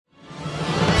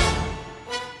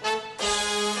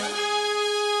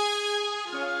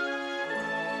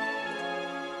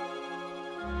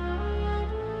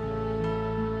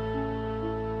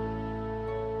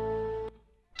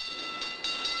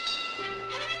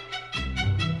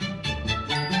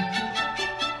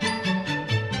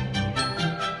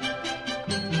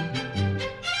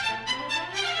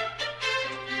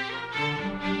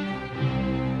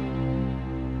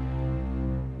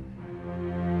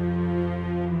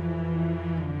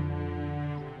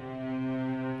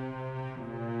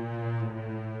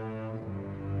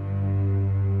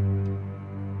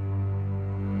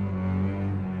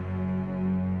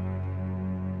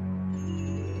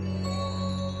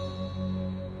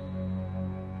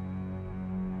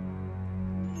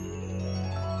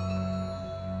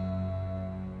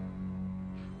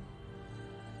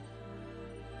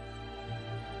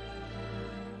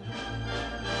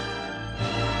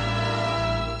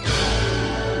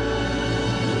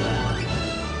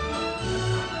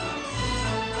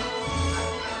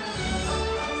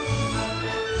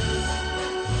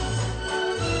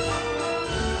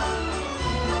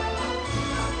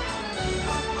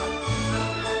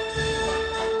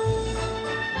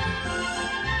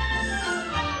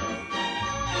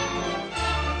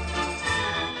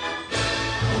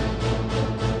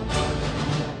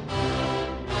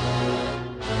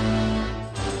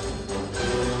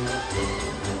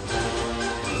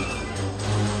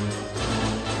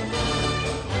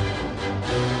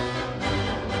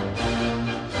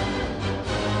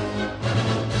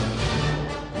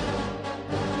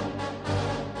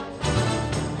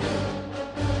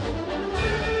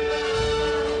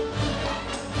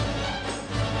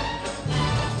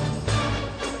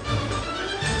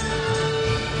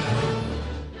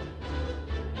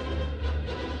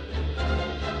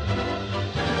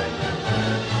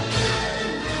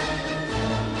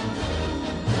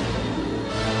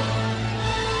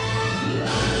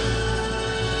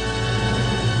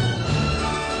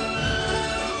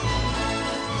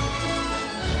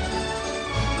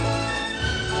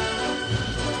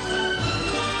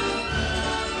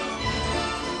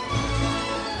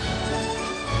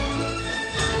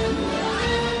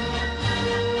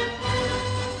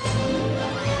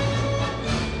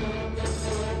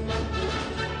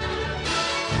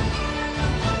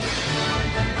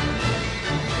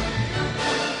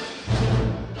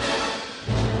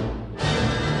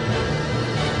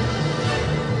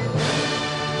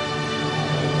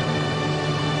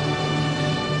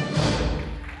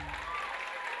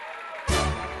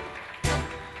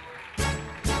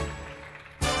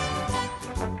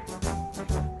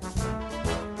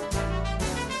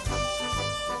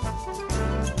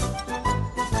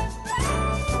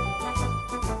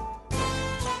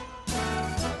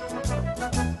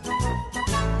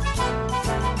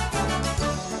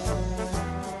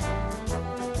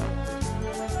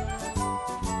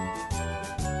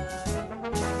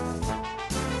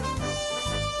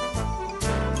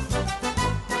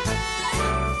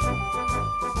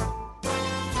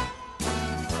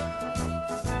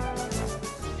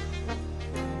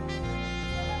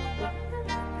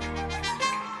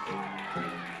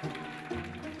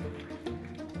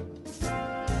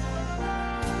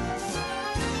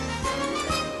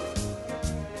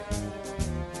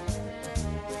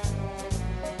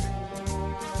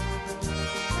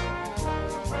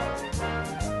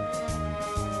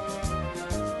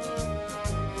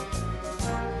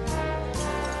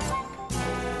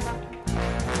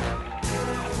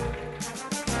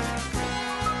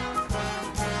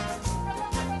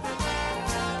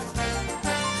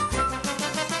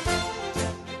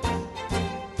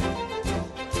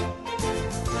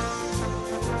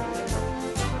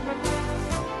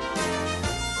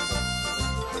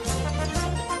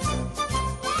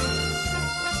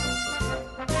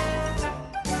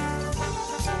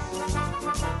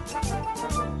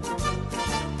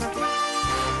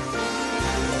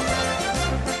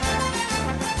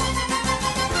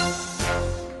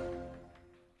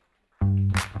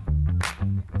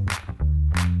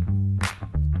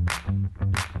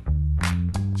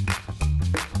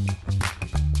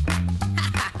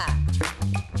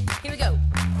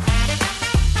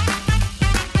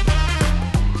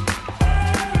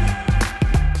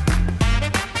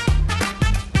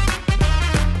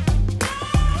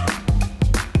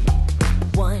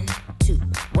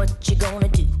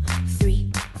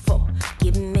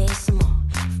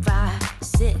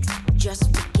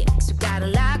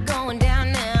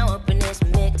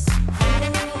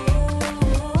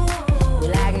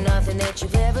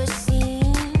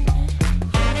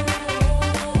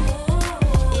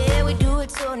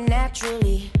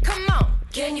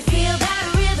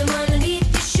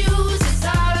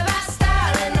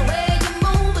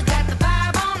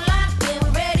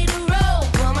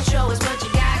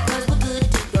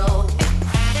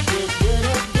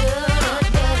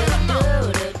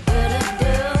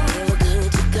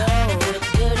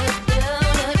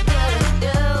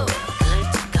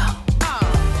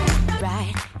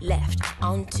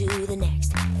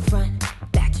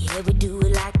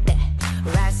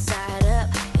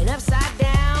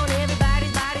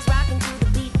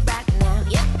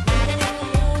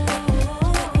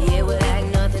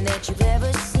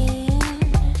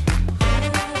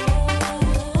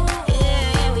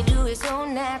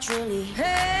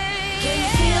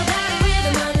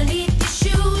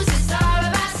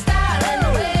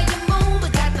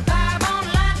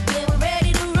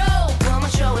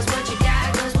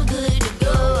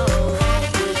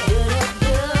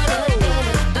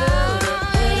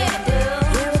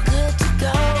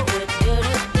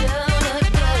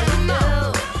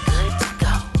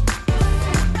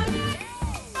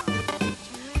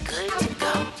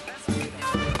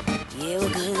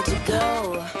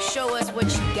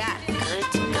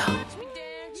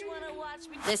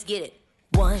Let's get it.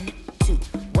 1, 2,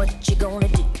 what you gonna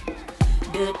do?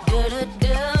 Do, do, do,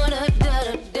 do, do,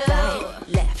 do, do. Right,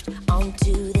 left, on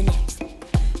to the next.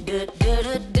 Do, do,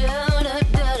 do, do, do,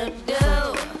 do, do.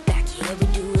 Back here we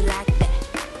do it like that.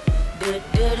 Do,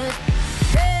 do, do.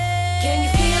 Can you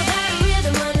feel that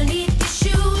rhythm underneath your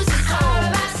shoes? It's all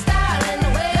about style and the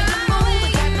way you move. We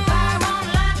got the fire on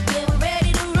lock and we're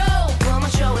ready to roll. Come on,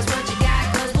 show us what you got,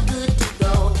 'cause we're good to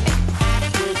go.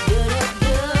 Do, do, do,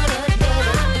 do, do, do,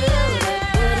 do, do,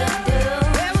 do.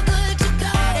 Yeah, we're good to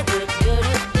go. Do, do, do,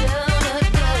 do,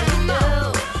 do, do, do.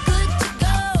 Good to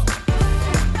go.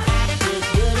 Do, do,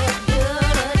 do, do,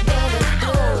 do, do,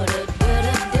 do, do,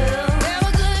 do. Yeah,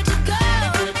 we're good to go.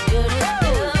 Do, do, do,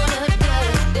 do, do,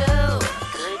 do, do.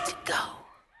 Good to go.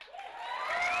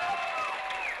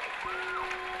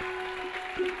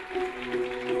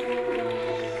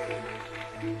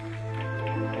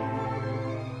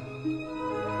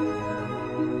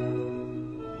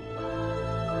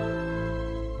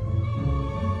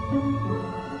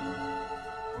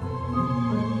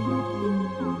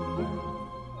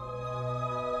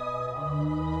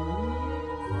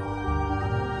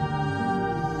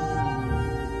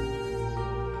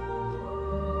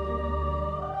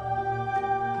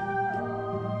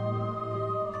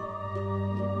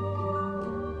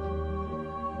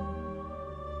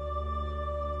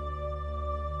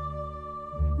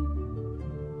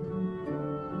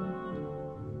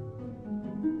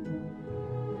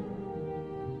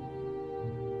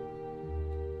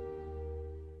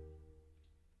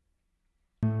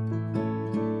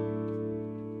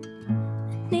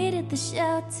 Needed the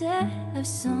shelter of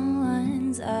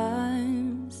someone's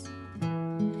arms,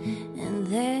 and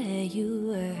there you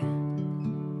were.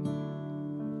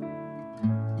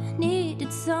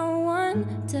 Needed someone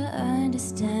to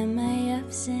understand my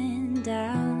ups and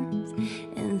downs,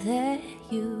 and there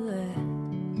you were.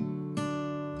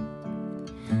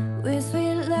 With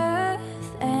sweet love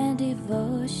and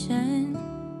devotion,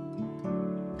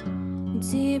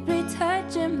 deeply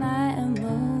touching my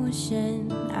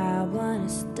emotion. I wanna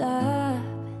stop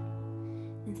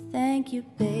and thank you,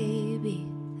 baby.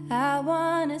 I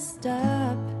wanna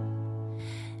stop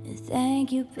and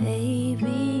thank you,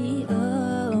 baby.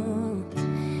 Oh,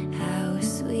 how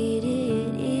sweet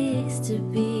it is to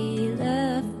be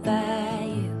loved by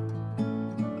you.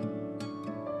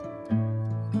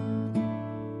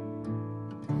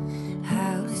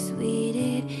 How sweet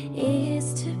it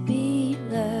is to be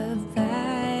loved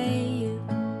by you.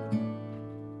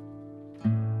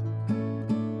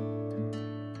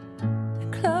 I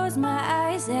close my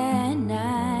eyes at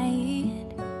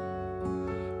night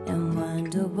and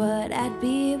wonder what I'd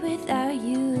be without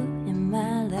you in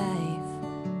my life.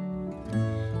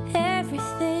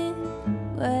 Everything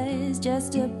was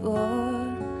just a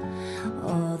bore.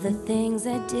 All the things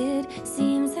I did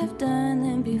seems I've done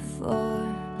them before.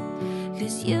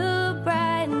 'Cause you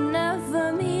brighten up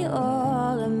for me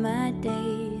all of my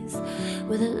days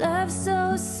with a love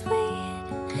so sweet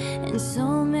in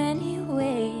so many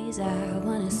ways. I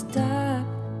wanna stop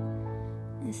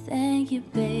and thank you,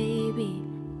 baby.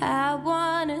 I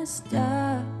wanna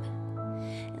stop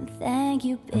and thank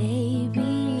you,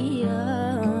 baby.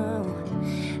 Oh,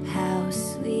 how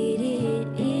sweet it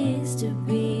is to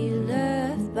be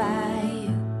loved by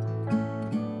you.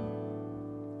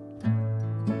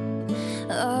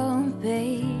 Oh,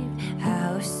 babe,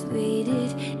 how sweet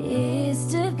it is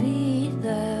to be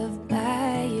loved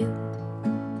by you.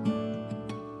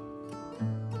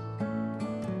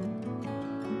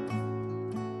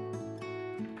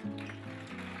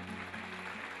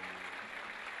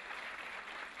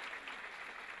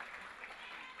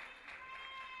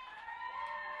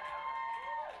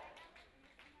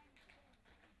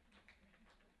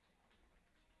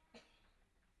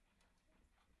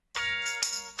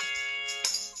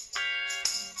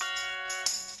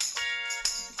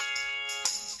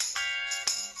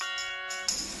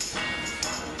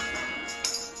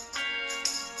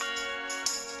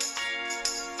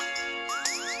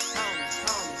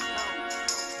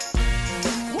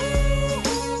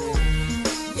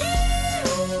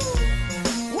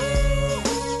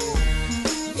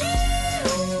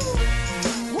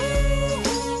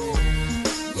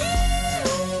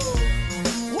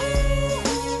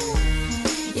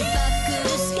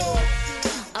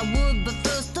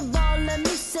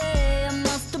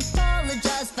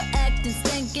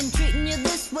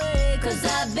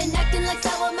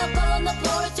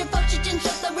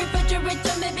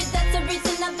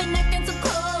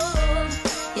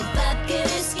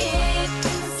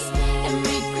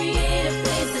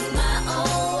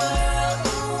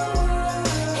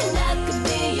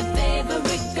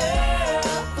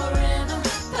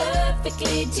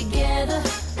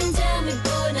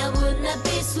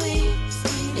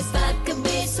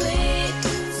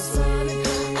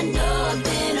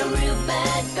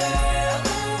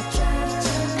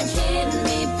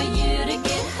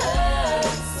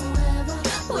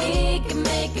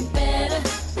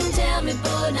 me,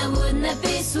 boy, now wouldn't that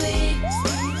be sweet?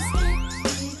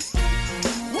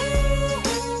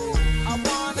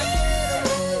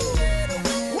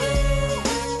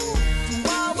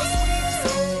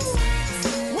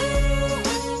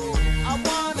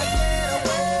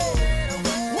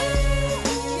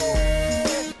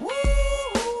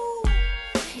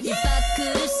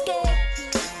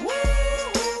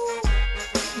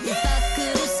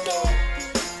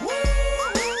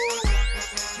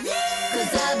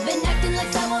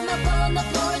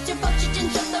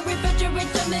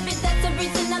 Maybe that's the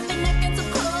reason I've been acting so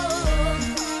cold.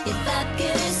 If I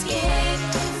could escape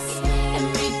and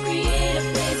recreate a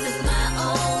place that's my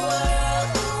own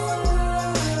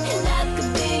world, and I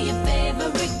could be your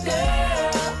favorite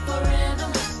girl forever,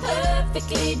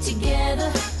 perfectly together.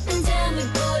 And tell me,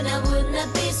 boy, now wouldn't that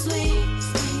be sweet?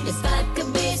 If I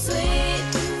could be sweet,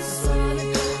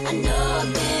 I know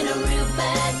I've been a real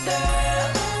bad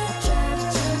girl.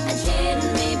 I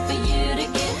didn't mean for you to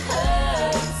get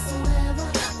hurt.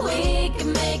 We can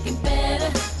make it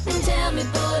better. And tell me,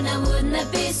 boy, now wouldn't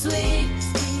that be sweet?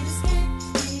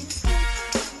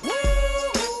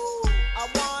 I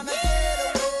wanna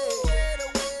get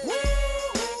away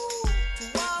to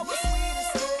our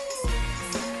sweetest days.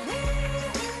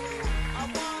 I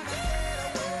wanna get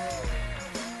away.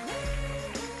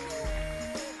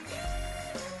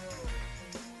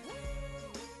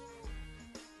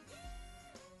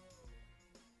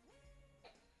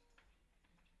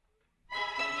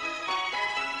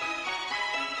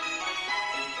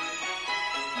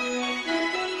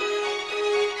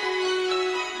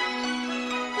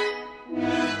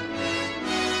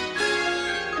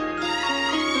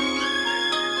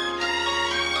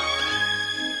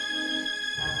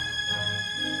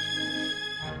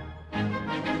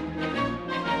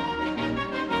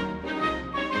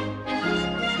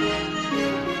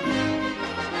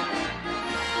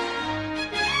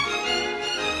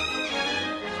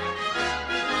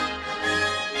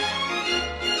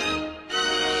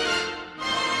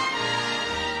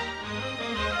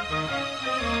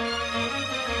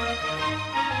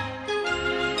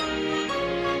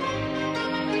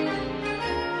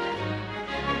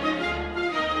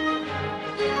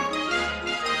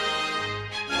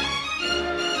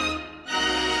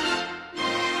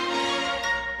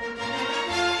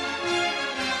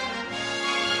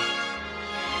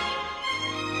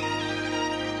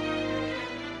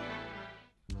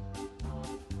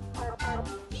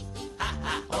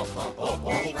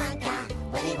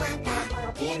 Willy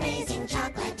Wonka, the amazing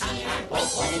chocolatier.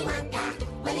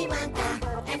 Willy Wonka,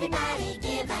 everybody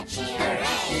give a cheer.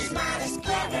 Hooray! He's modest,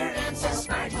 clever, and so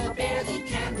smart he barely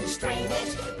can restrain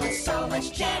it. With so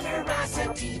much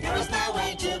generosity, there is no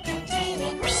way to contain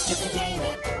it. To contain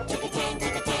it, to contain, to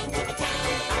contain, to contain.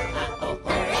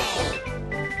 Hooray!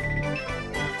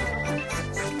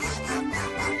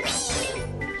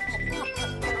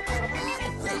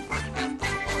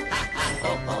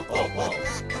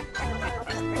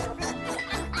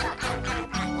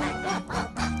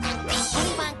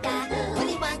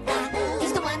 Willy Wonka,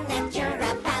 he's the one that you're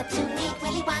about to meet.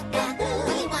 Willy Wonka,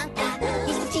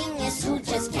 he's the genius who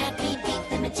just can't be beat.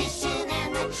 The magician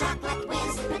and the chocolate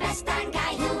whiz, the best darn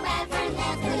guy who ever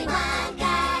lived. Willy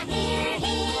Wonka, here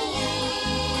he is.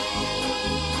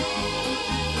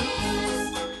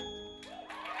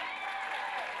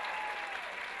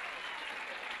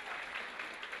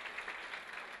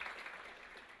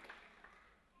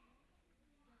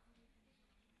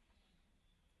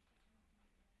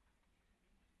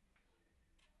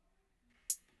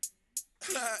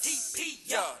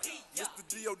 Yeah, Mr.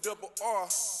 D-O-double-R.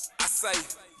 I say,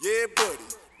 yeah, buddy.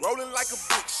 Rolling like a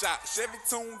big shot. Chevy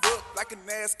tuned up like a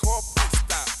NASCAR pit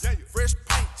stop. Fresh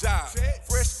paint job,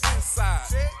 fresh inside.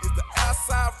 Is the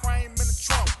outside frame in the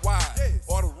trunk wide?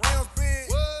 Or the rims big?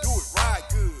 Do it right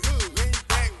good. Lean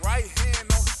back, right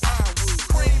hand on the pine wood.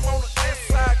 Cream on the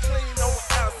inside, clean on the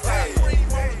outside.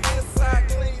 Cream on the inside,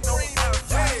 clean on the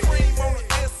outside. Cream on the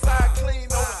inside, clean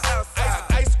on the outside.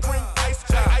 Ice cream, ice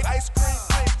job, ice cream,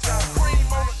 paint job. Cream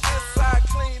on the inside,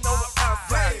 clean on the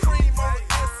outside. Cream on the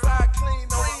inside, clean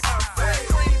on the outside.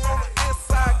 Cream on the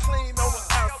inside, clean on the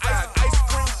outside. Ice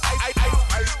cream,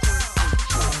 ice cream.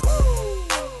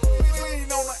 Clean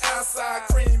on the outside,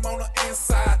 cream on the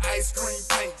inside. Ice cream,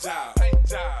 paint job.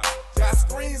 Got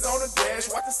screens on the dash,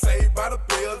 watching Saved by the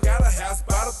Bell. Got a house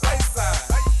by the bayside.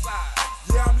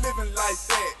 Yeah, I'm living like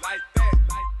that.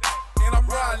 And I'm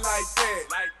riding like that.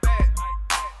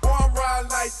 Boy, I'm riding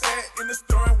like that. In the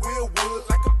steering wheel wood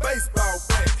like a baseball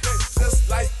bat. Just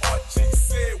like Archie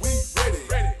said, we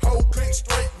ready. Whole click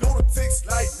straight, lunatics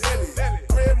like Nelly.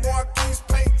 Red Marquis,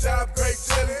 paint job, grape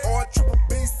jelly. Or triple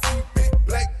BC, big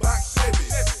black box Chevy.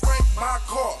 Crank my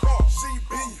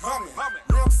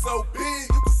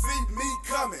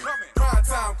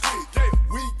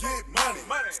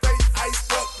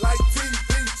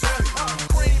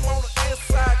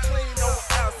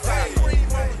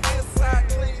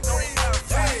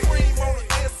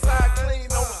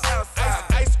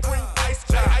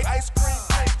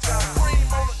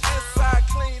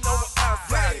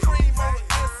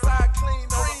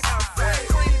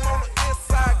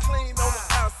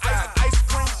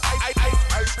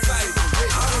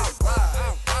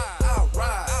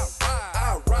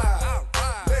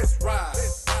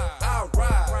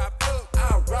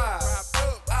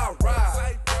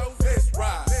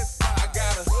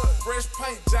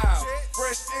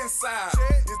inside?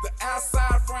 Is the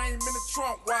outside frame in the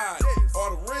trunk wide?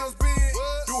 Are the rims big?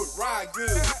 Do it ride good.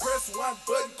 Press one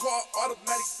button, car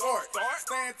automatic start.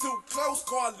 Stand too close,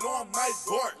 car alarm might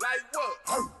bark. Like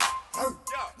what?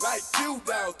 Like you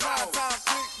dogs. Time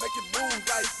quick, make it move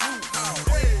like you.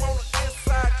 Cream on the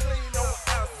inside, clean on the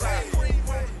outside. Cream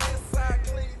on the inside,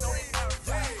 clean on the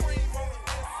outside. Cream on the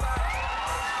inside.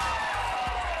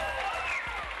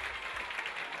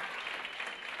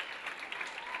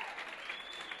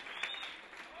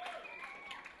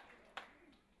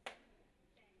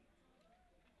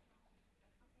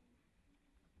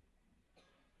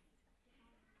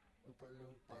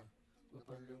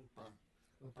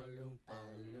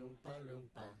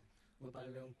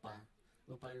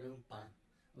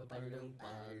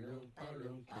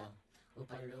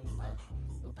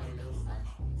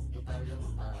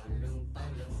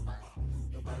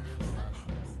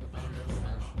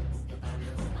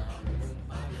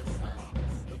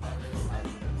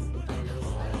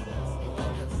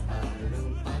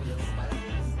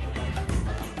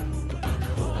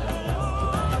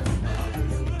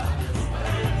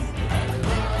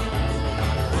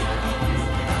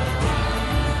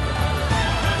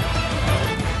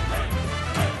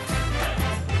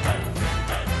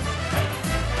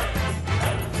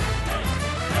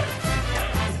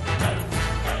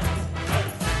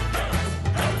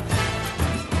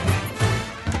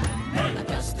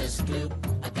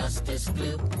 Augustus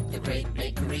Gloop, the great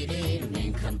big greedy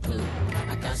nincompoop.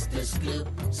 Augustus Gloop,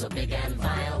 so big and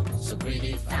vile, so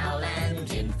greedy, foul,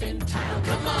 and infantile.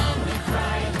 Come on, we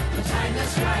cry, the time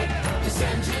is right, this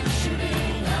engine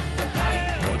shooting up the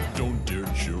pipe. But don't dear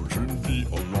children be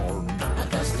alarmed.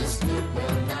 Augustus Gloop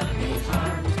will not be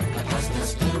harmed.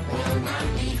 Augustus Gloop will not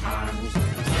be harmed.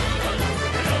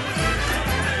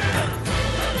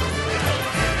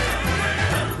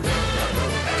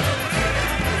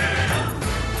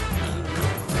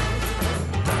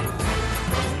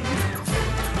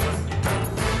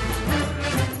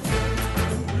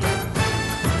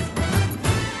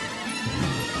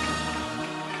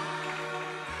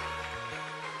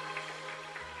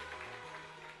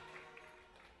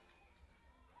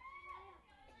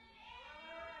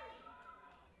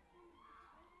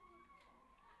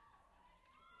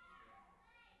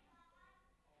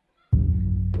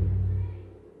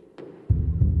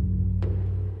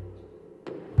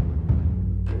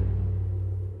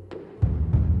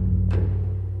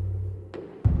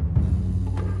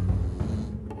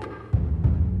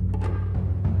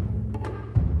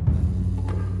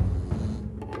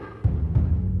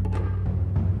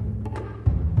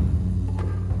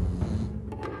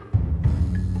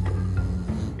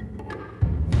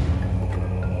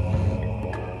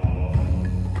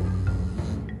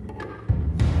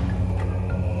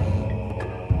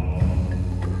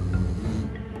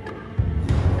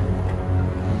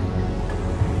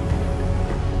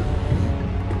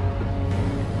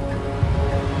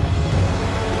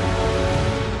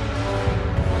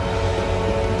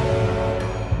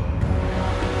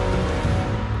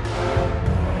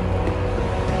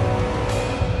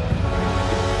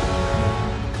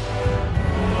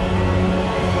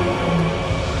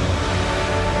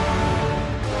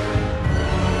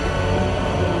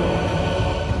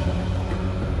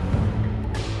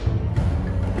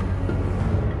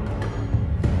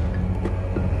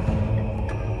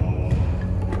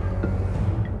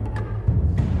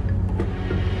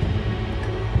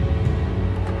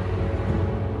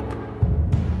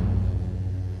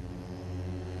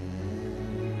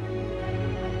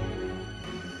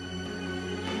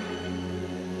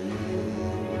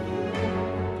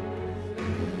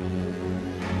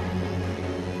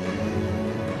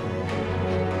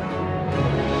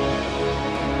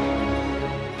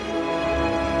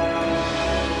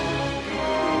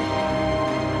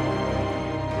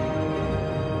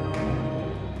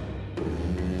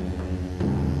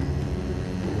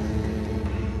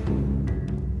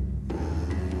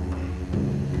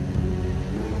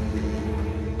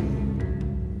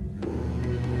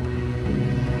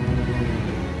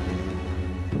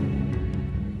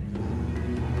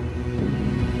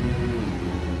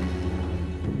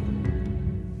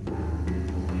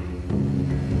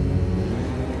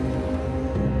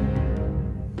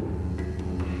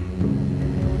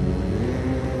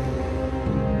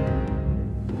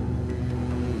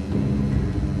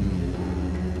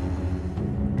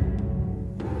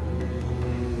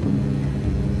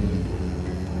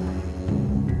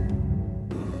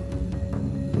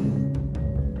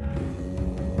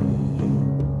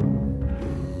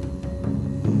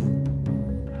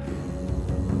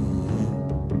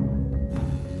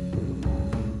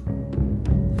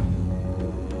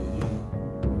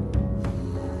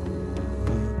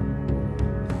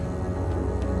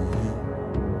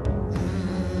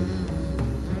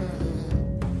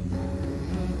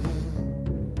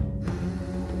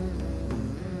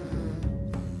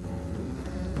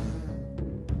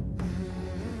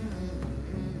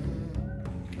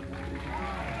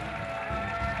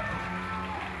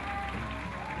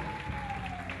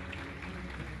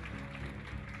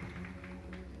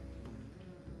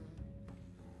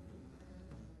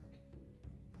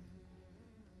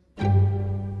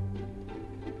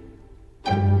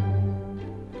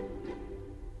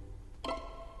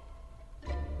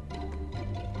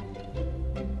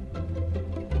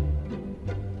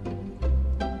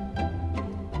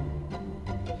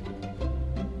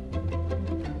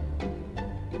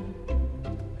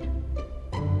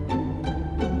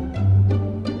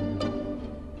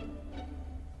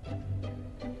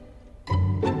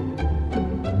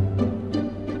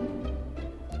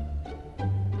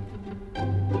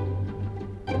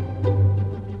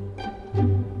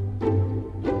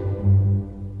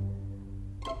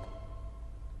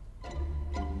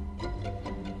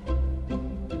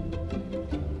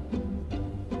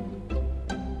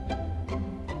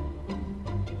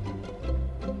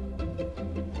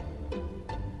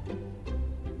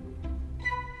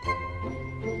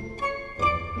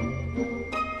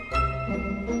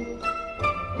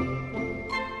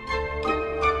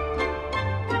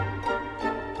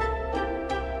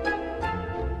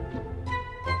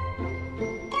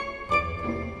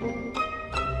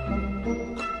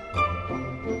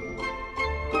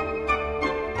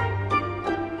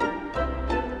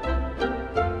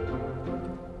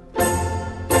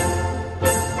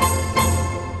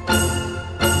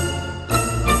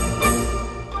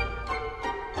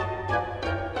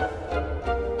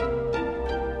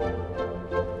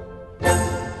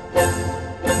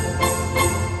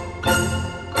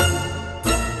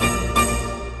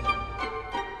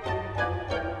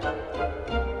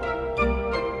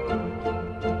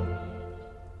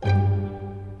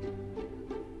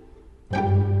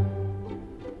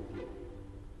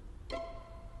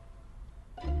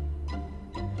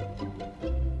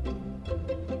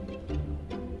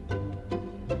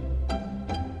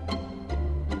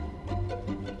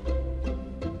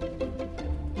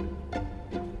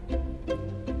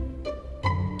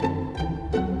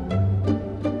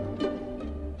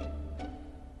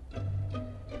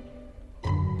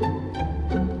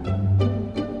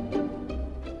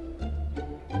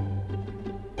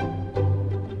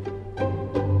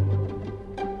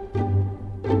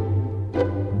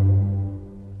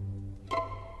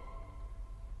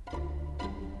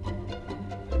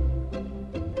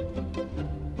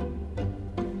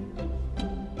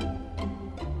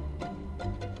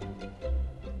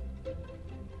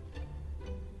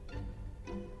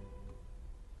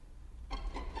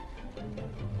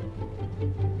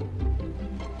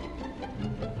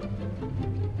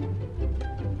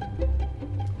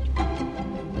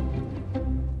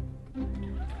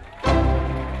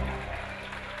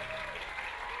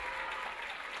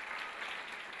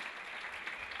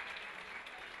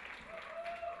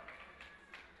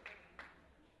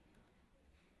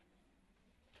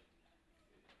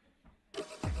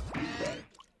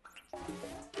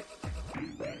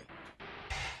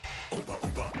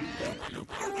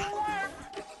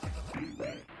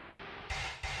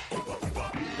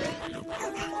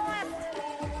 Listen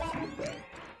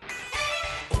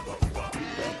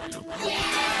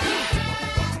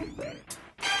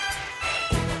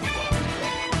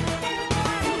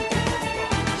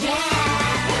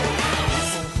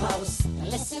close,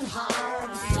 listen hard.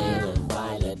 Little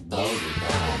violet bogey.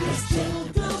 This little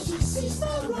girl, she sees the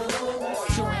road.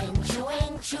 Chewing,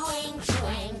 chewing, chewing,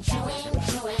 chewing, chewing,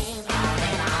 chewing. All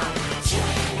day long.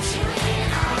 Chewing,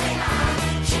 chewing, all day long.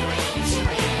 Chewing,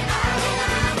 chewing, all day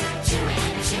long.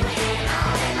 Chewing, chewing,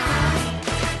 all day long.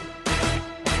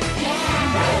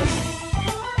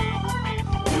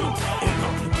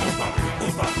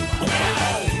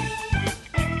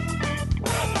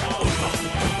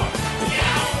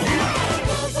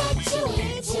 Girls are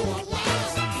chewing till at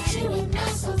last. Chewing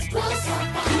muscles grow so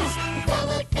fast. From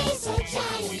her face a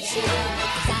giant chew.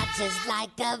 Touches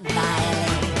like a violin.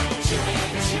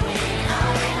 Chewing, chewing,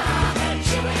 all day long.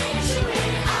 Chewing,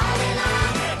 chewing, all day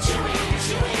long. Chewing,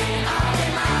 chewing, all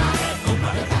day long.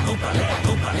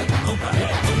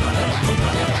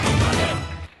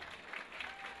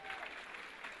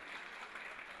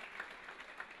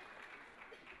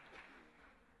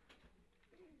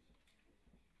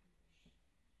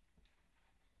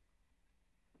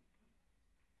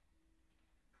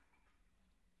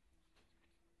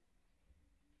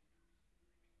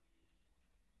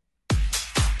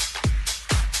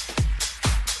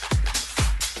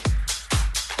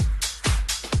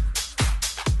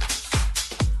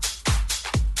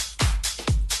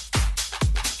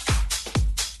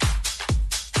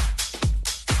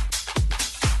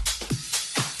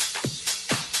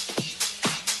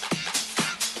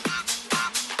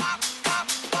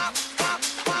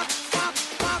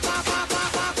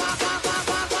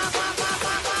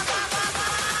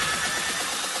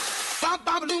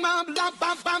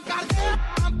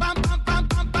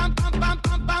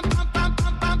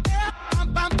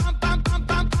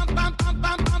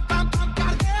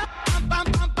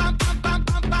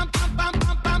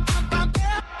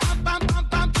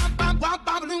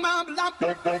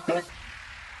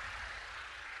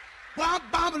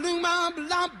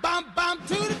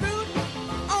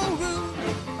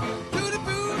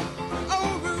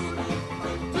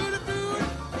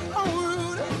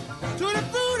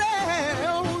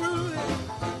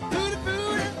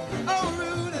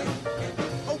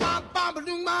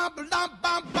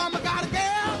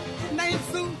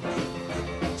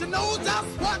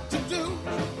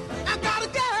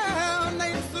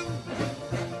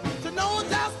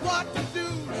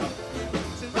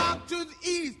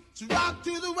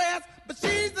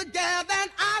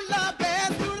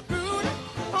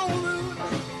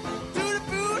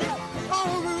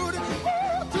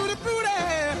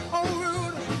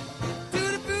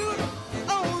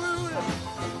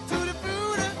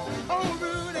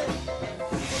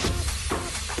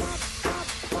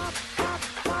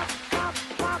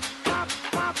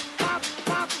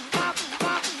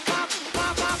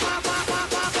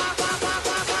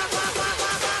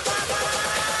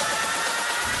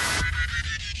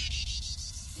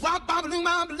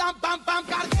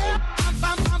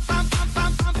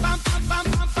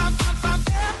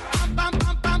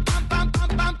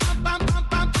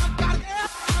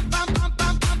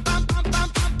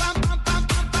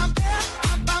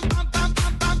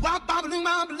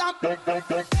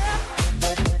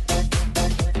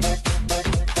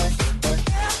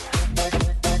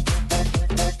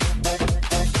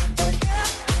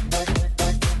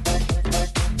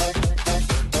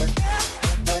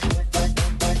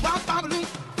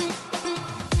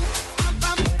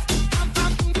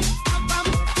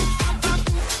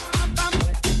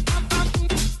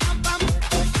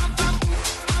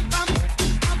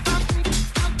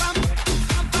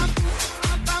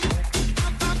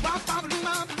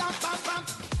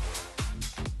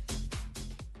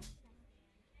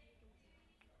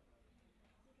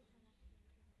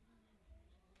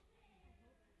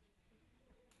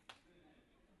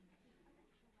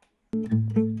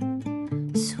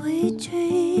 Sweet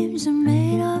dreams are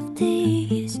made of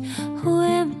these. Who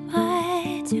am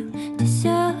I to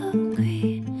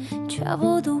disagree?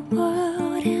 Travel the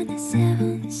world and the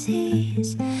seven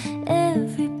seas.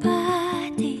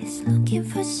 Everybody's looking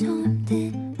for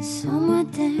something. Some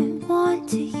of them want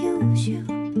to use you.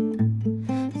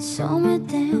 Some of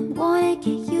them wanna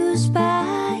get used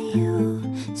by you.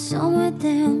 Some of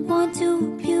them want to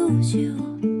abuse you.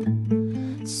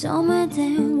 Some of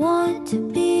them want to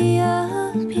be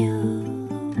abused.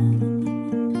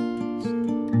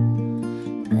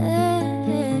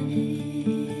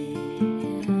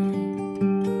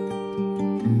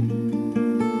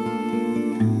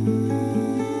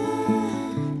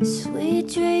 Sweet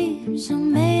dreams are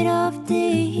made of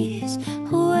these.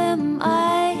 Who am I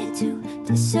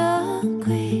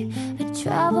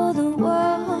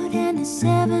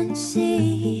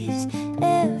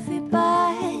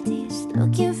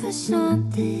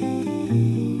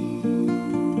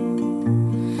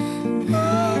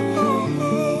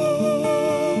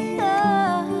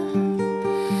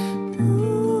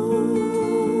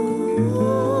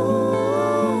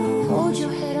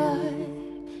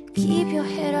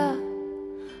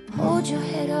hold your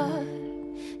head up,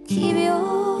 keep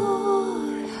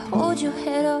hold your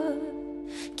head up,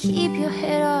 keep your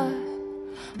head up,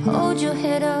 hold your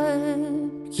head up,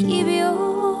 keep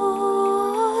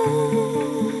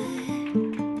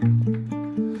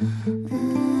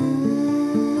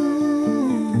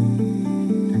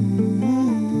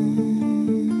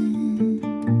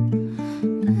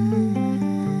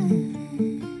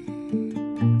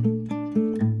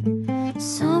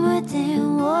Some of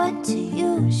them want to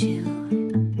use you,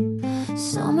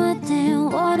 some of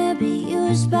them wanna be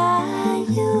used by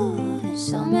you,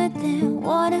 some of them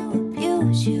wanna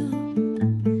abuse you,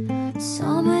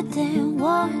 some of them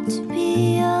want to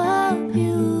be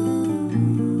abused.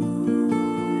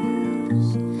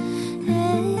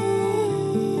 Hey,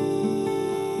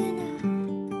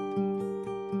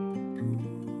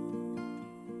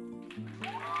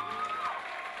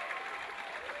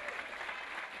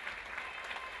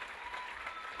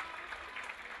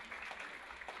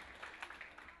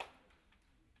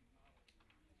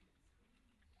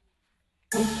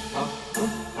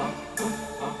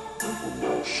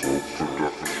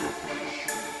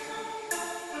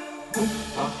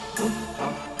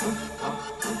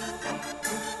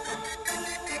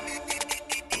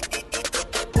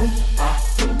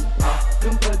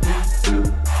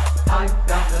 I've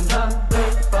got another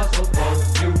puzzle for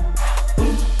you.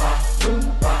 Oompa,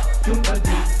 loompa, doompa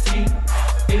dee.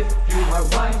 If you are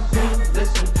wise, you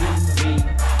listen to me.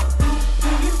 Do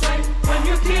you play when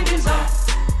your kid is up?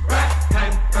 Rack,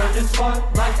 hampered and spoiled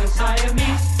like a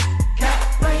Siamese cat.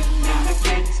 Blaming the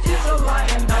kids is a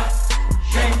lion up.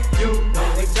 Shame, you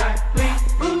know exactly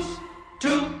who's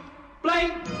to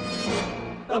blame.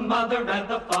 The mother and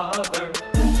the father.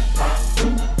 Oompa,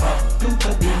 loompa,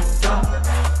 doompa dee.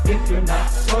 If you're not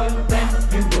spoiled, then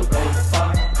you will go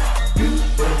far. You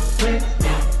will live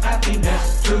in happiness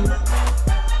too.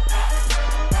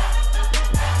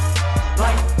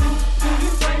 Like who do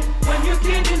you play when your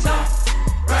kid is up?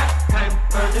 Rack,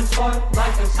 hampered and spoiled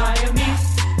like a Siamese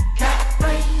cat.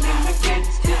 Blaming the kids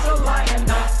is a lion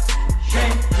up.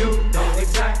 Shame, you know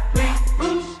exactly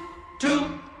who's to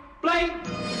blame.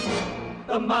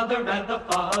 The mother and the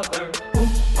father.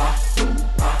 Oompa,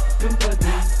 oompa, doompa dee.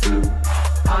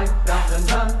 I've got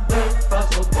another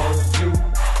puzzle for you.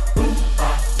 Oompa,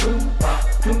 loompa,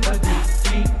 doompa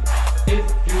dee. If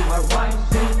you are wise,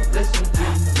 you listen to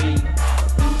me.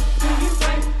 Who do you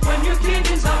play when your kid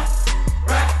is up?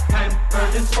 Rack,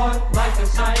 hampered and spoiled like a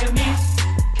Siamese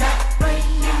cat.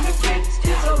 Blaming the kids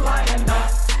is a lion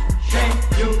up. Shame,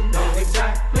 you know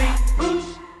exactly who's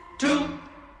to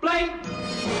blame.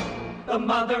 The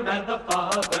mother and the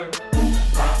father.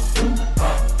 Oompa, loompa,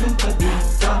 doompa dee.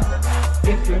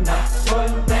 If you're not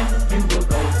spoiled, then you will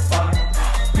go far.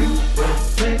 You will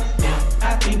live in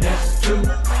happiness too.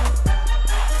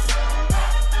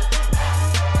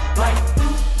 Like who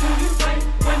do you play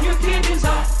when your kid is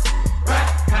up? Rack,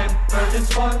 hampered and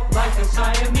spoiled like a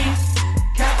Siamese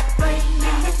cat.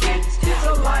 Blaming the kids is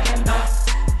a lion up.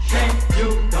 Shame, you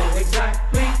know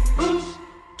exactly who's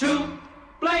to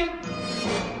blame.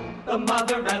 The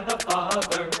mother and the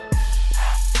father.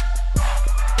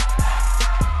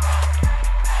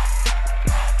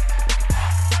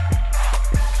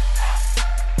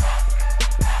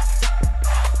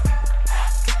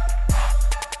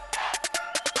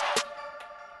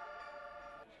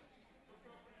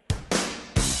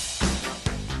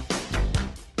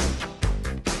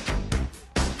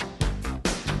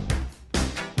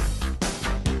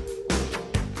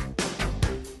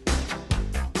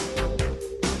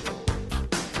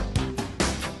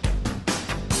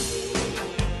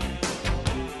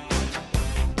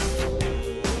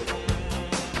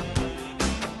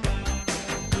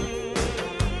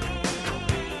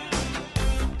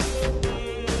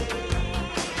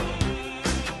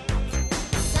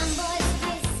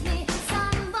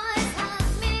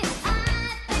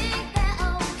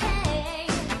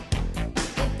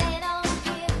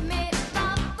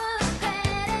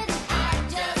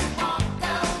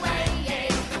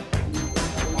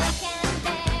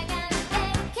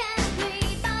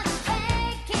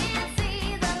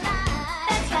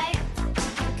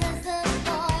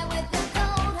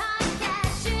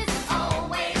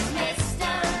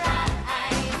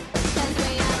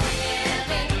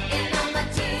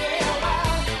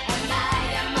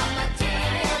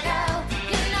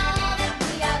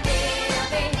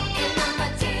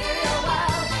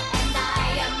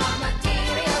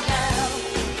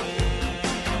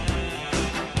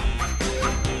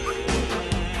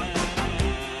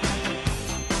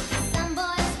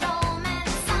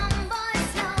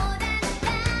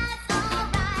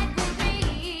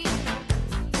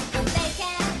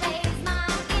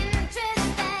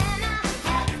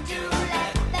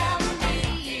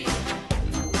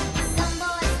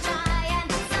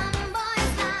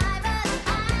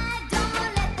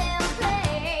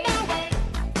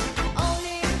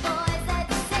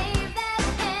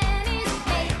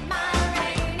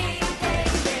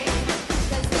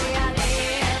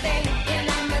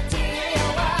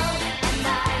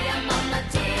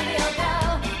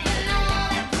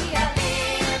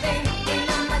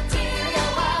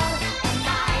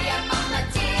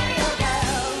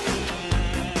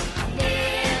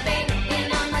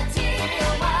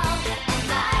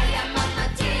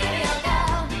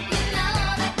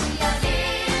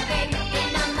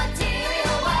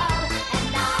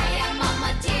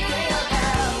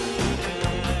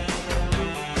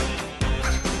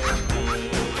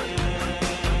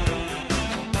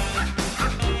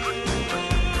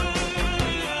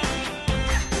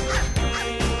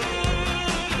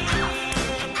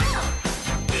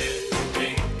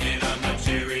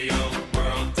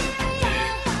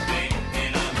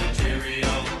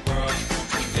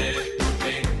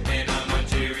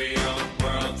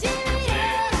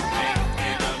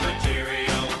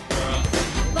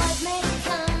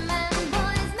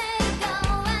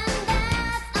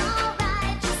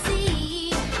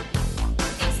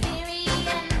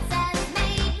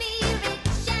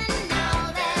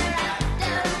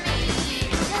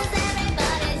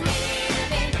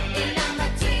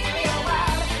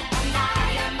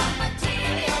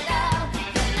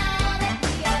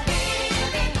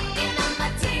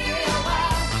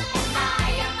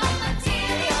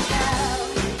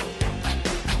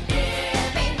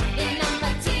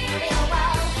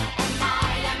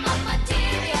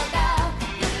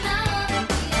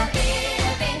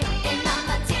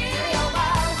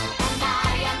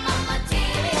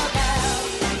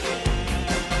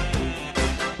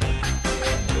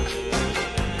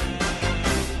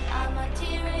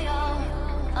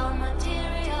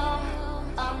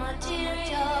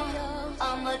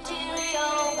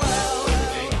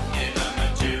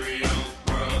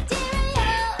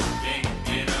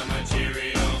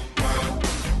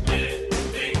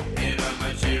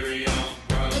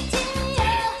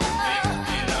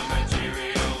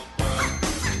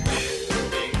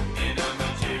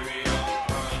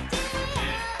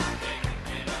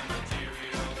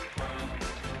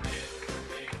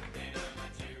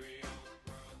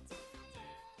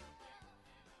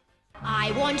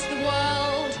 I want the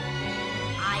world.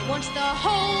 I want the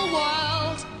whole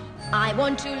world. I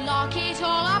want to lock it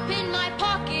all up in my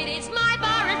pocket. It's my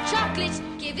bar of chocolates.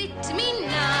 Give it to me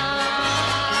now.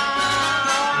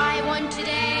 I want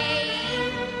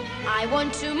today. I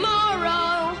want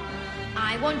tomorrow.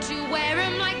 I want to wear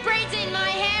 'em like braids in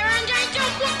my hair, and I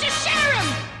don't want to share 'em.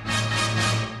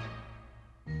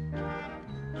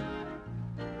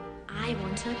 I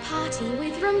want a party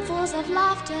with roomfuls of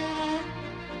laughter,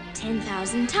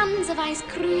 10,000 tons of ice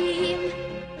cream.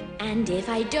 And if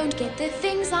I don't get the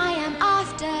things I am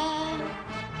after,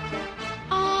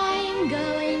 I'm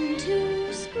going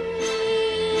to scream.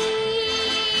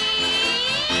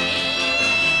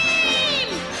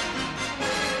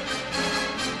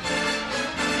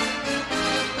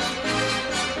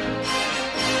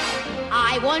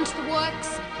 I want the works.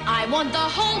 I want the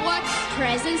whole works.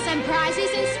 Presents and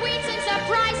prizes and sweets and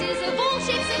surprises of all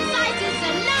shapes and sizes.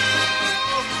 And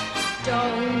now,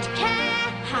 don't care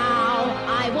how,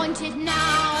 I want it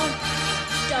now.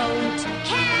 Don't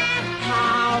care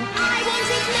how, I want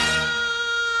it now.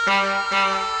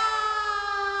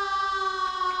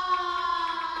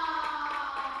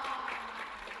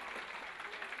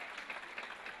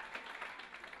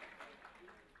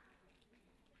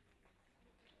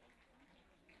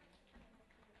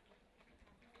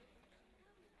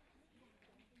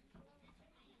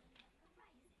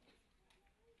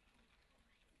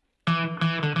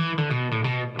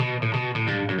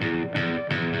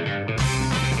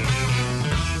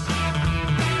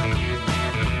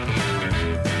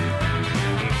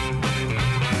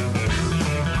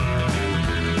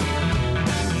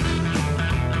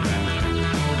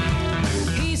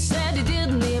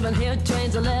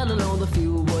 Trains, let alone the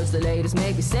few words the ladies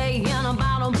make me saying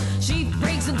about them. She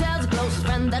freaks and tells her closest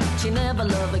friend that she never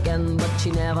love again, but she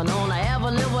never known I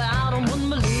ever live without them. Wouldn't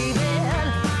believe it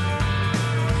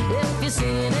if you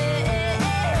seen it.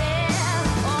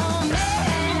 Oh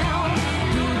man,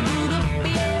 do-do-do,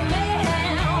 yeah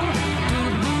man,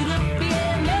 do-do-do,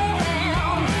 yeah man,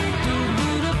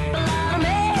 do-do-do, a lot of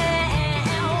man.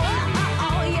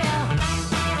 Oh yeah.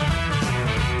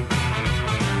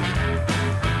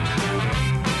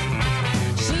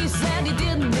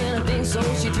 So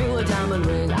she threw a diamond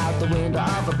ring out the window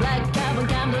of a black cabin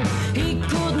Camden. He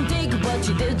couldn't take it, but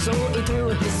she did, so he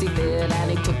threw a hissy fit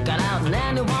and he took it out, and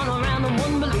anyone around him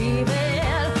wouldn't believe it.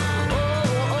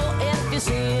 Oh, if you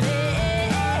seen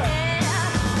it.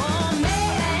 Oh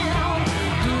man,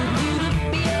 do-do-do,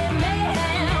 yeah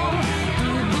man,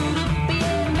 do-do-do,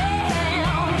 yeah man,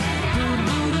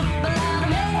 do-do-do, a lot of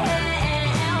man.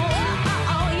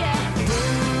 Oh yeah,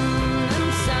 dim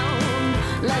and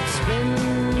sound like spin.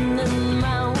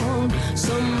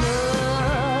 Some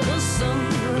other song.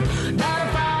 Got a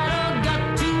fighter, got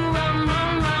to run,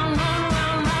 run, run, run,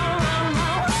 run, run, run,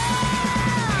 run.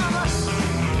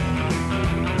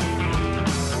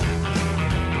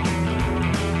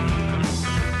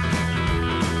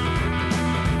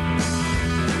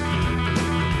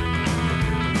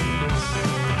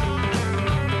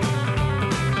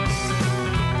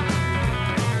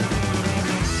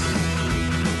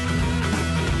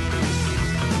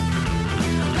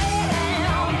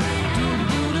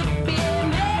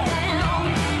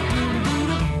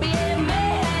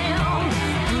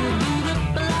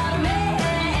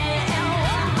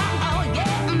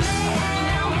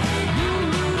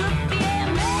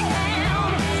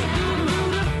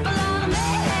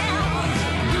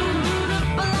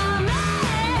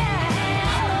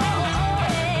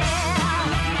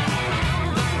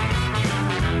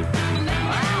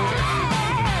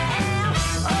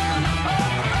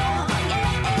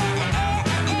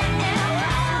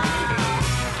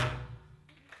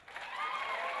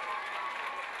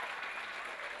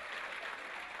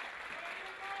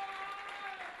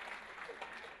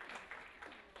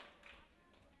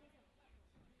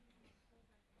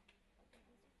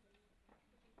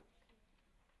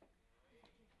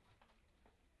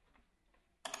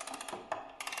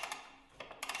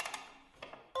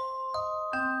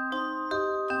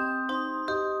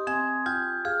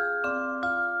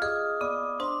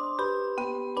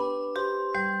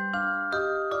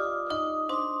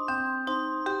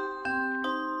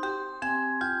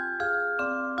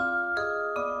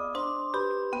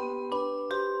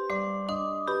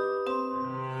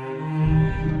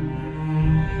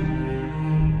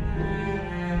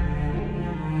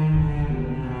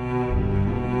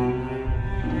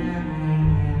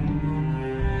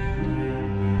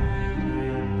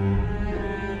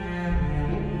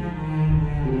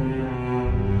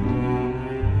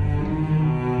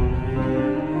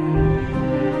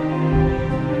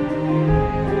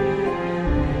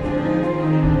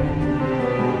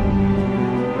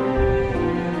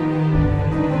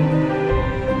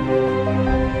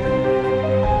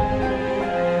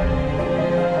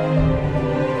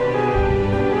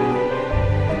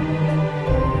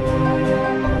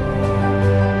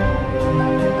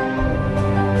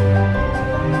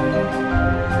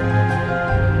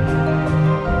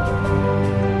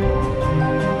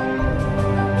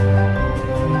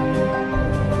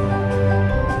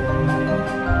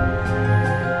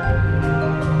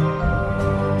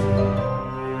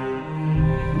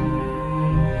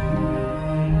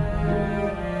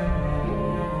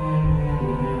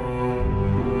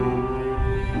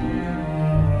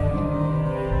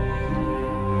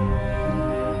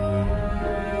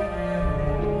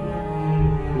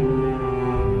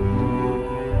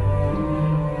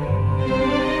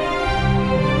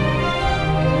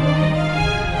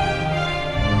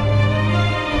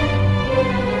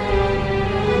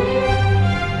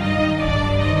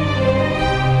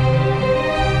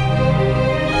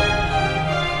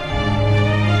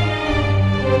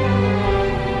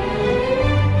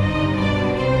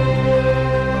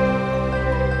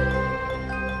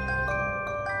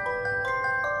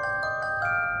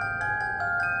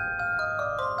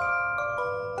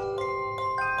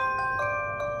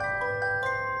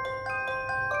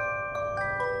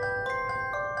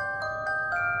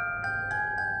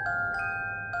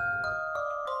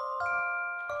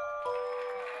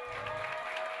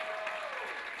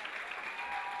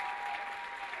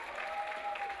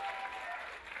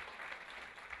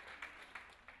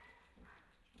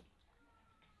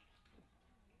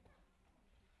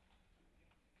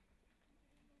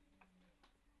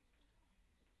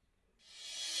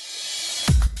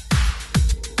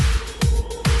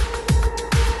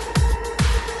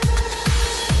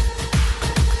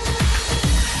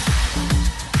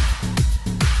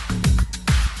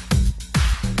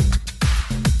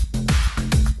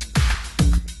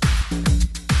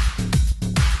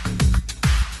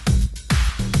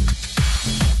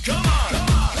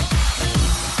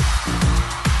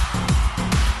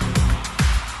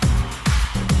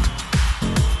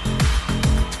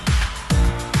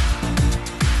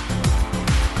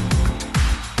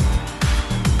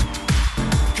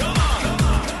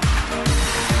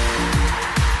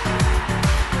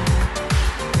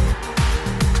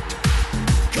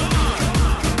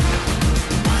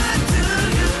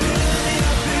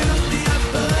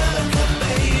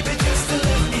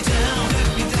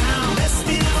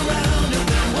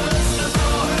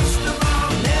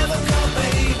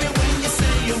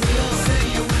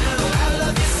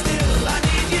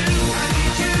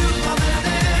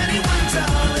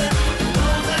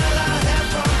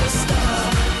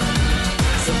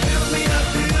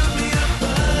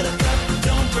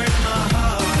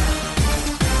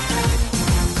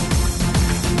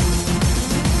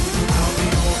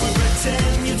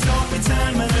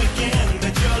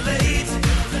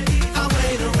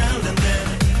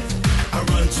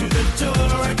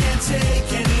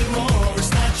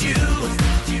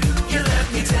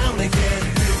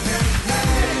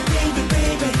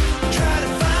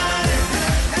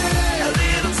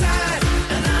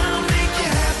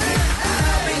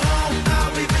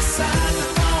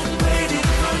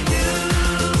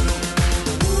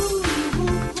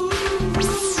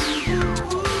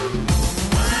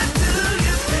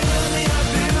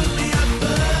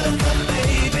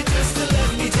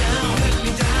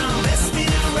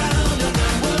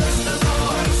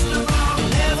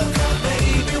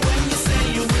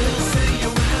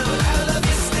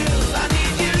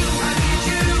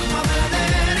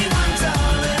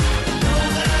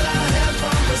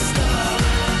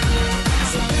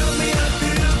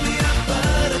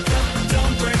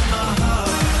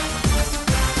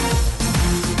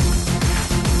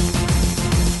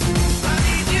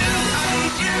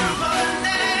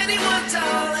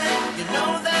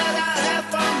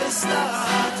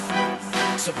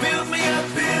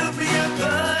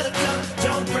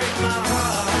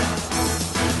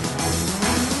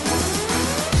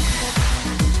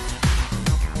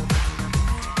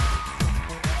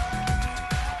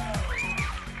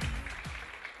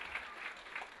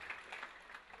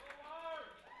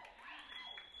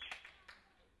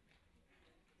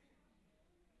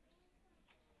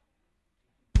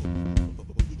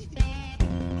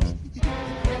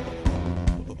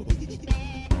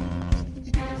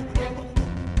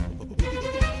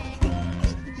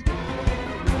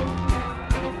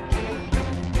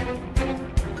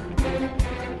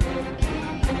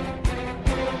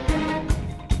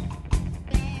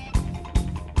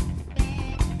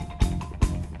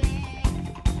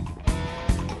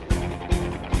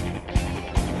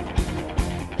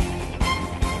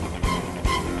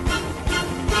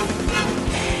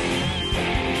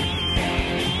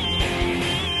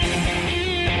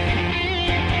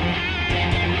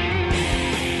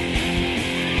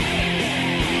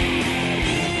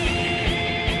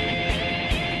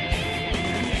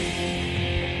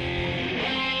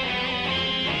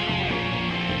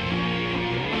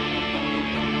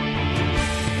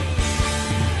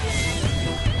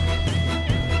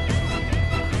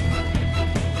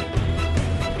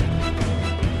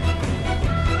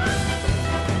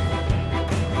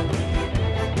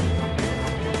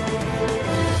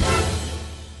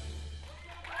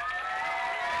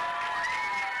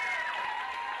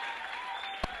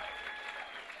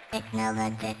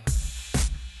 velvet bit.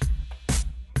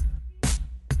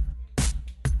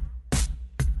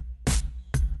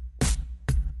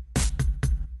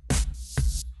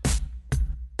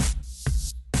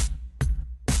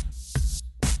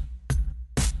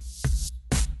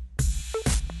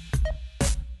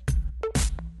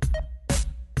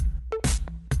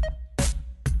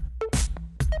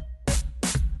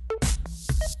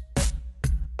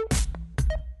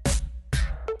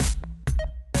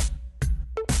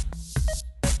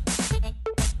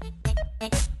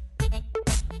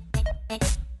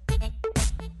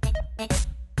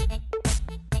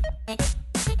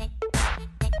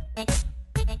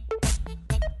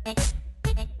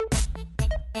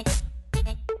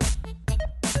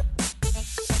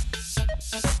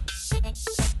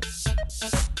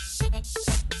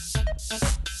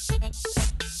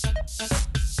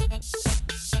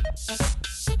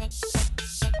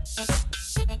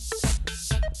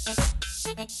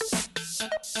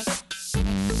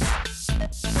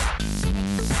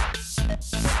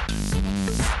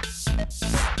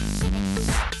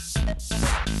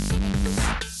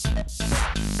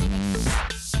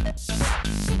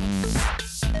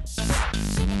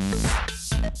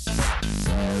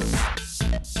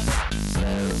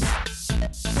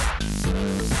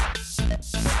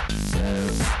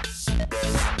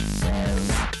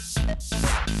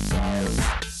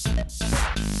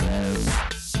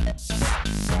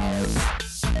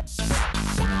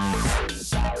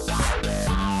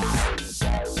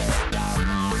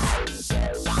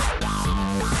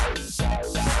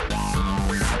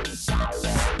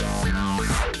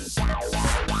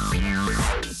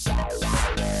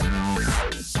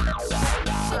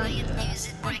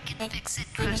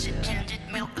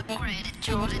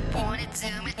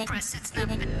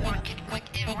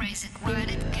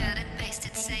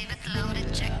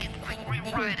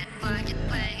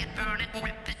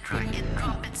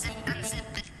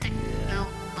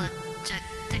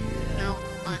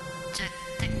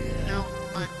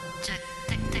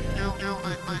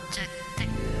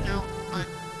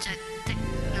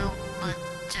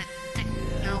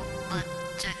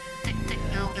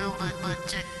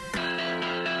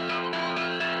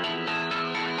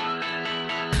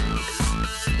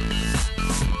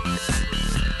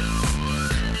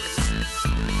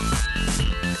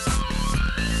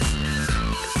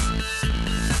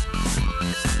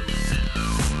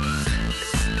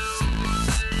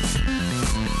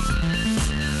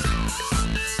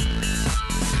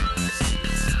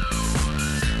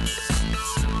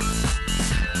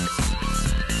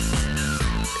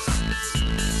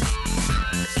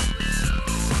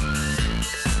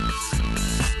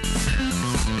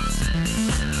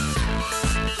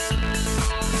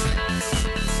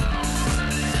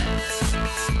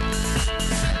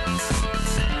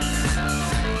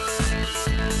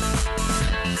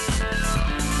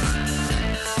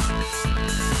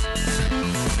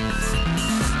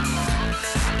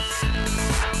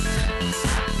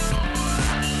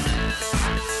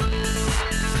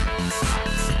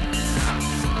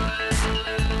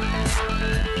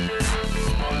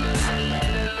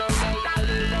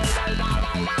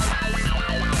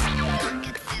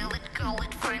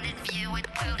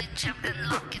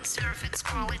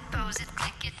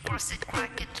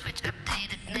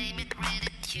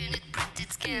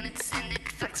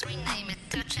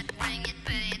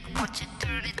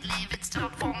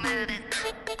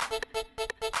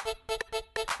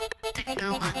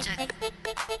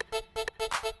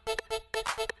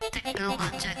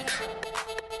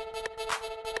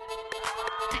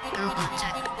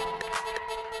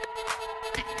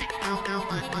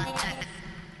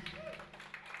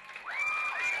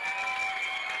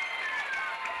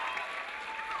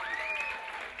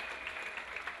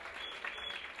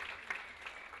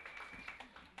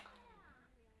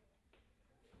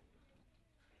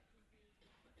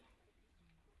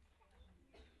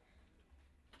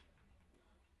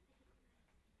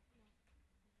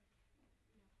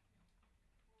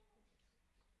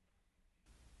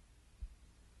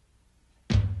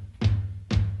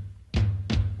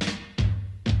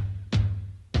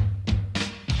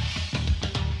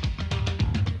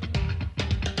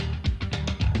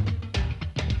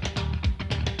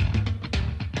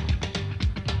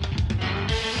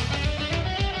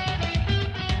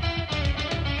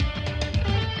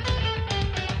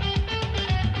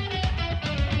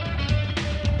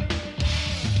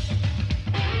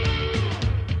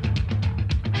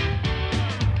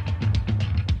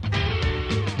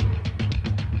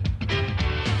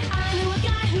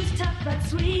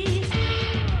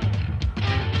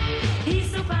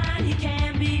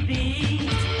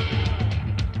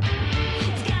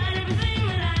 He's got everything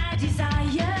that I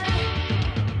desire.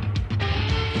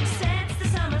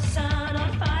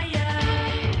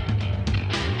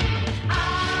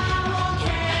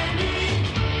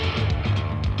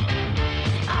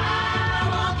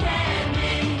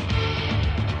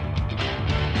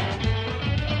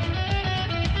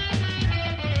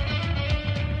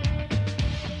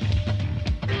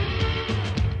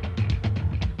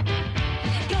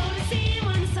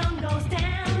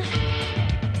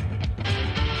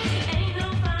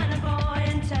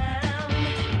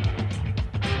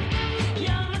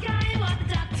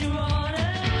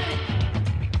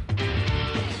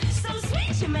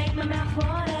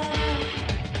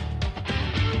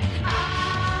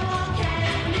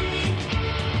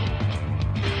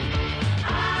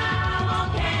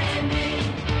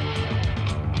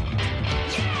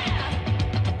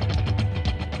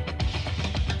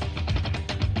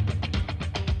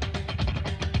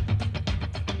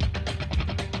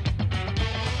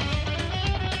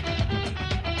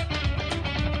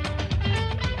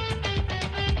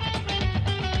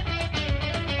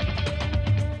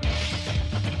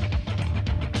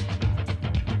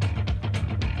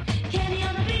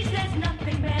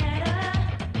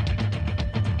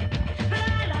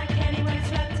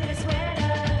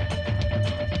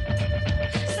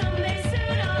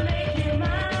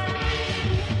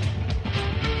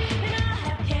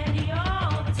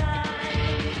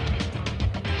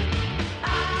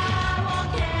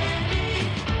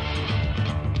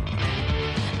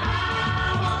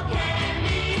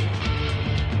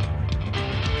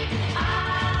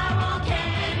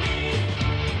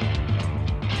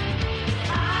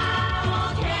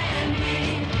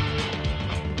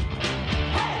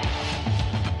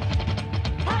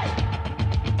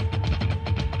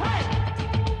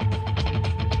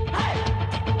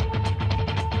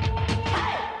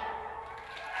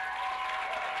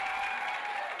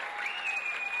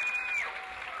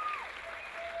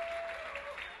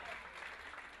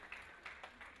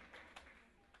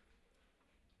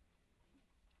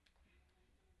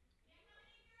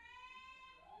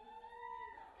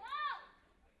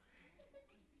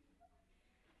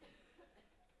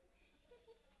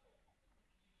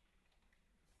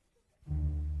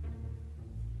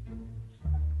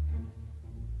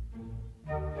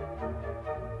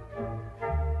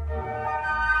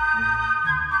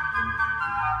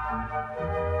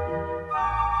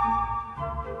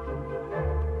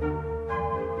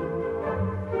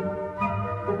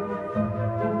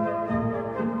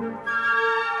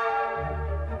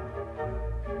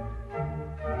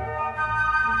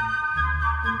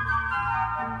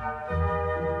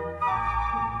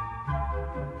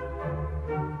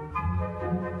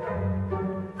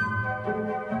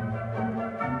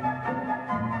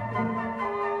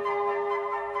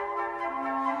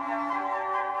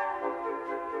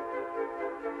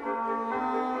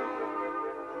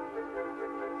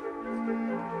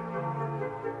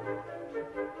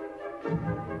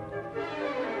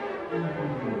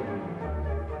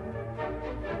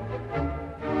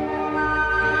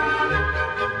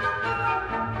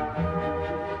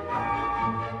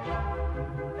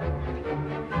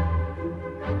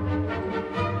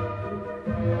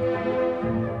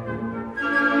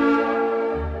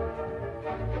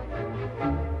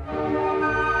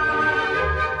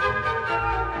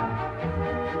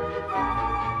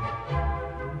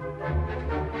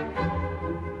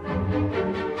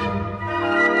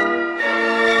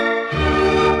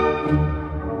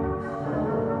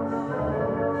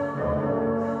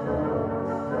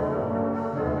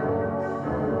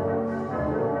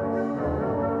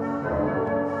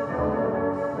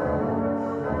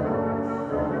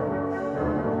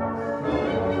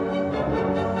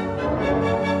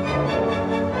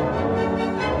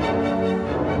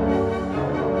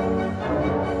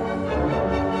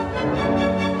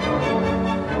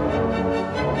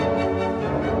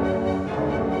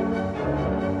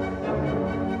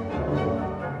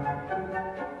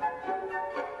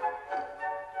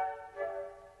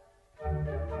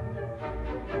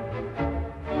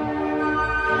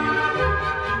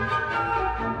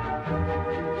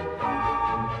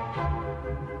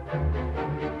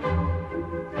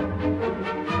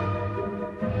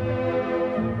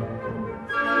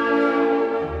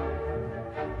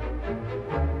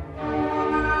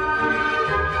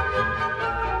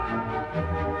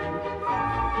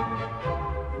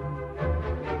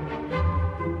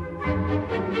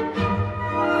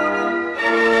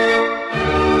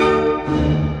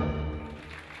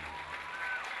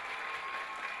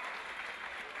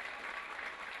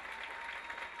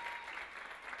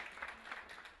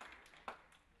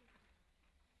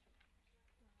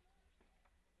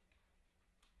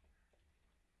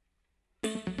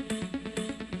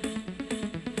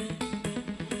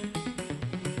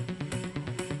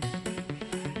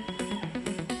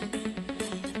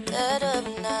 Dead of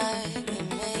night, we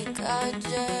make our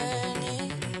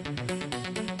journey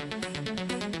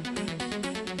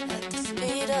at the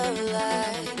speed of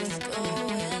light. It's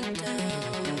going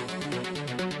down.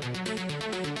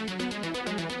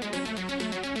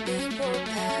 People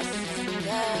passing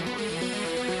that we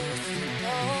used to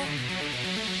know.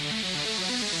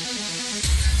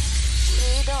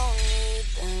 We don't need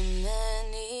them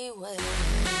anyway.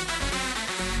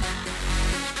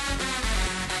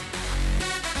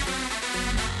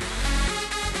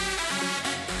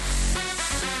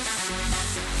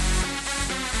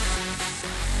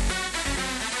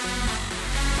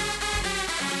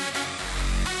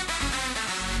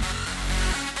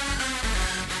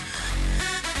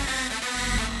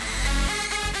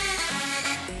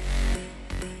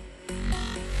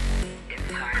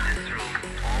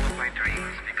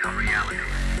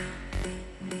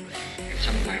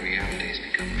 Some of my realities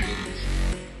become dreams.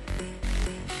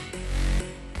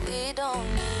 We don't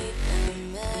need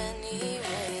them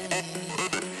anyway.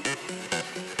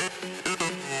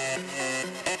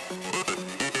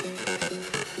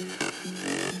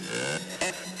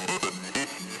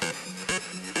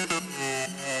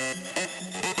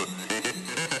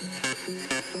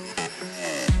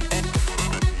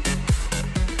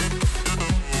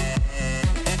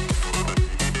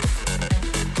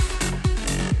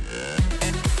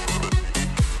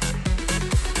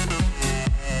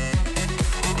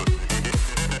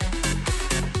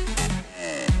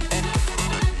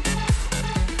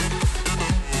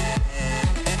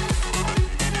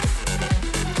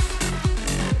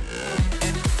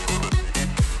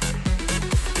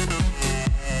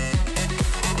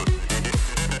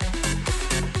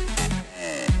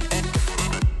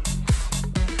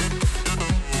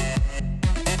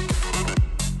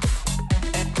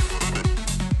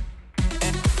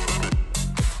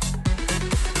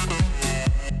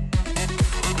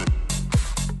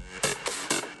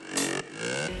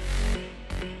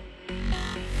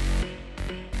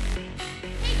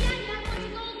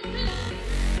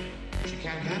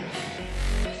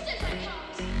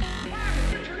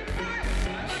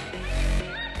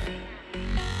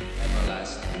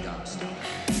 Everlasting Gobstopper.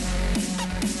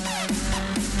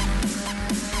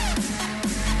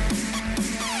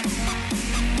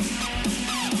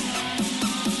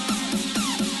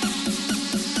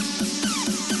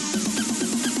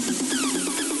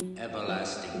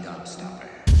 Everlasting Gobstopper.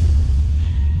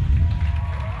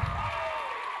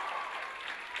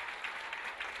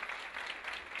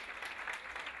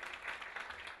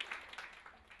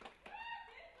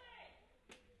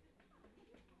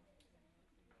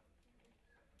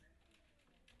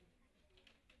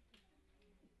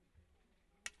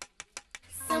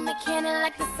 Summer candy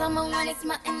like the summer when it's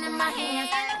melting in my hands.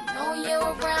 I know you're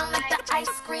around.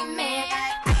 screaming.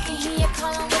 I can hear you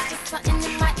calling, whisper something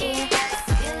in my ear.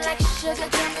 Feel like sugar,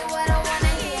 tell me what I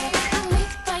wanna hear. I'm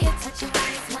weak for your touch,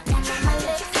 it's nothing on my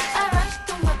lips. I rush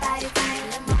through my body,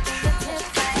 feeling my fingertips.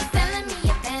 You're telling me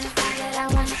a fantasy that I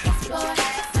wanna explore.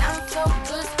 Sounds so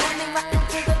good, got me rocking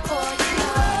to the core, you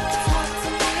know. Talk to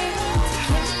me,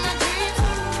 take in my dreams.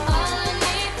 All I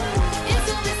need is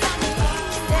to be something.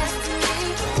 Destiny,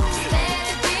 let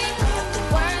it be. The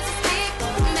words I speak,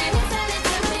 maybe tell it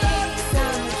to me.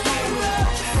 Tell me candy,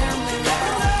 tell me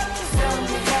love, tell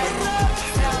me heaven,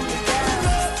 tell me down.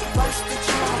 What's the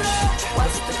charge?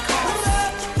 What's the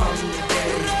cost? On the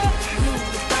day, you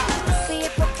the boss. Be a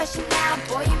professional,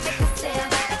 boy, you make a sale.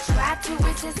 I try to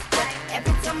resist, but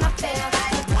every time I fail.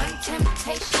 The one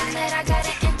temptation that I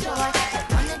gotta enjoy.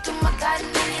 Running through my garden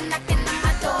and you're knocking on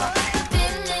my door.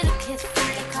 Feel a little kiss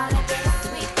and they call it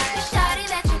bittersweet. The shawty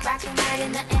that you rockin' with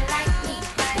ain't nothing like me.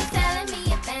 You're telling me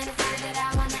a fantasy that I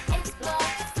wanna explore.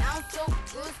 Sounds so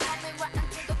good, got me rotten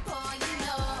to the core, you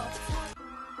know.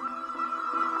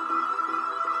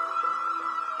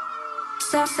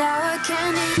 Sour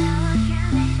candy.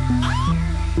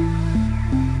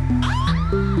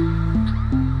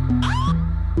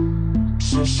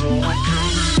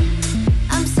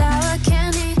 I'm sour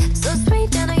candy, so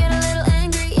sweet, then I get a little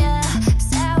angry, yeah.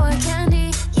 Sour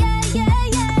candy, yeah, yeah,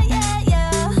 yeah, yeah,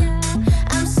 yeah.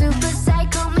 I'm super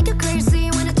psycho, make you crazy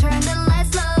when I turn the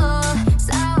lights low.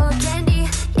 Sour candy,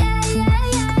 yeah, yeah,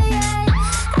 yeah, yeah.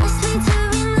 Ask me to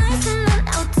be nice and then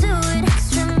I'll do it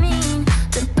extra mean.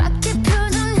 The bucket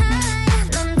표정 high,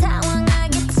 넌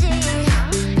당황하겠지.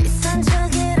 비싼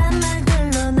척이란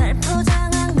말들로 날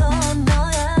포장한 건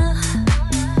너야.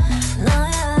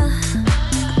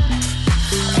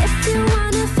 If you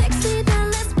wanna fix me, then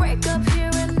let's break up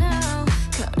here and now.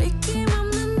 거리낌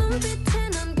없는 눈빛에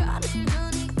넌 거리를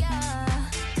두니까.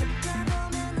 듣다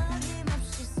보면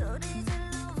어김없이 소리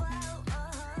질러 wow.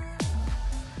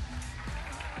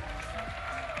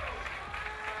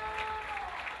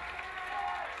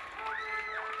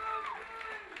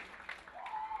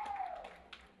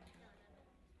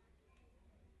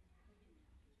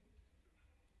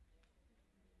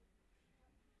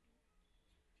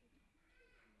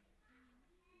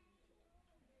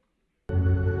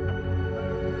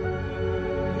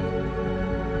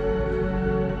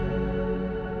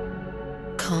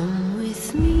 Come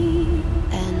with me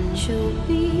and you'll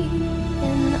be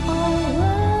in a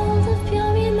world of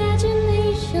pure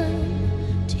imagination.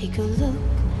 Take a look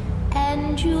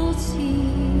and you'll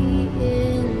see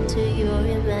into your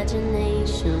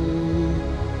imagination.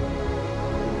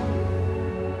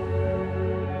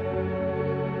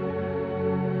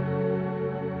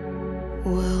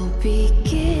 We'll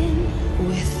begin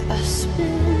with a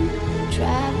spin,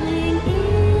 traveling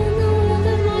in the world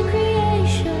of my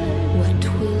creation. What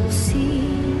we'll see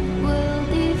will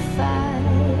defy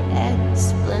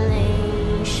explanation.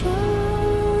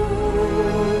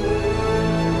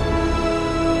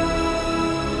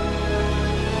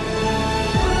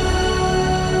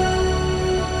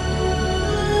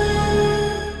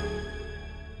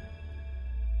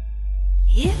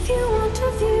 If you want to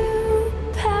view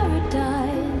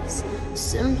paradise,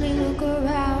 simply look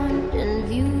around and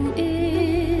view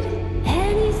it.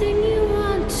 Anything you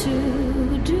want to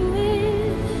do it.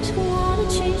 Wanna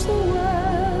change the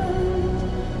world,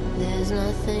 there's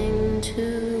nothing to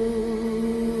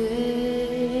it.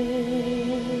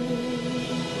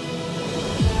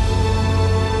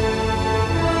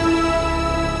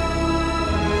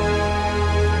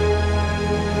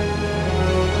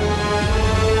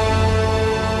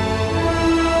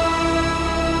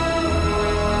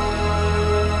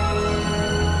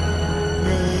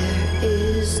 There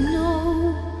is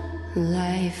no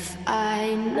life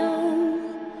I know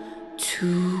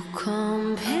to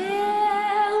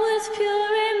compare with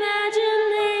pure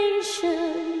imagination.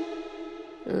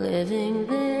 Living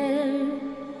there,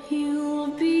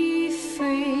 you'll be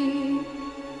free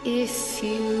if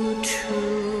you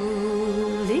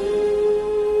truly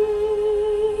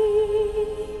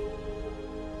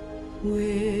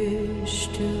wish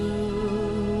to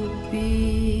be.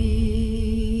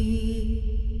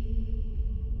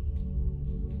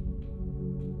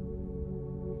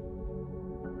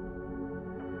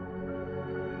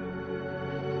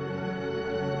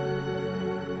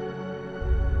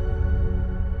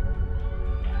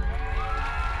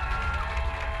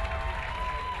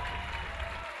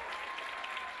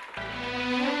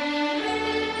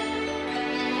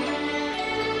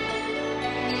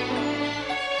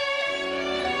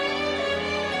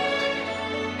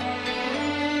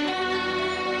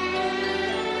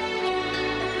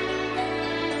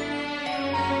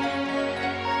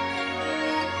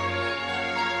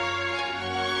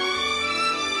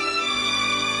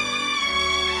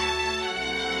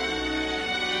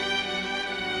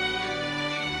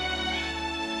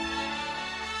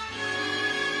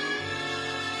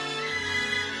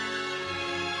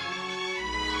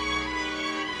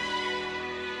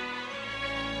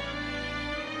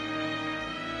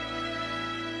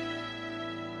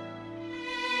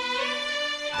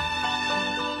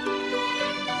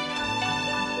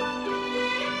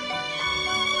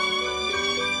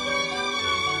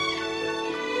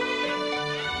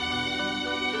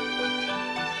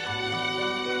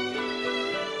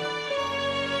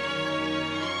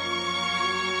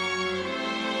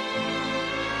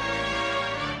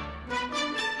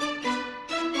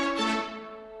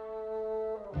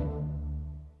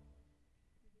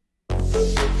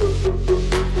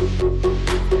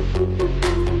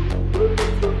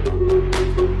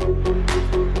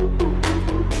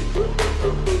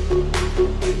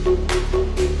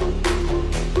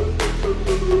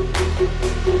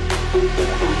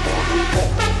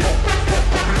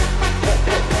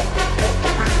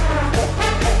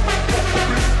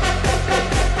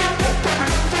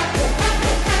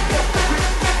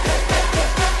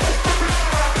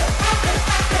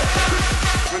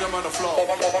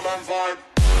 one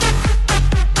vibe.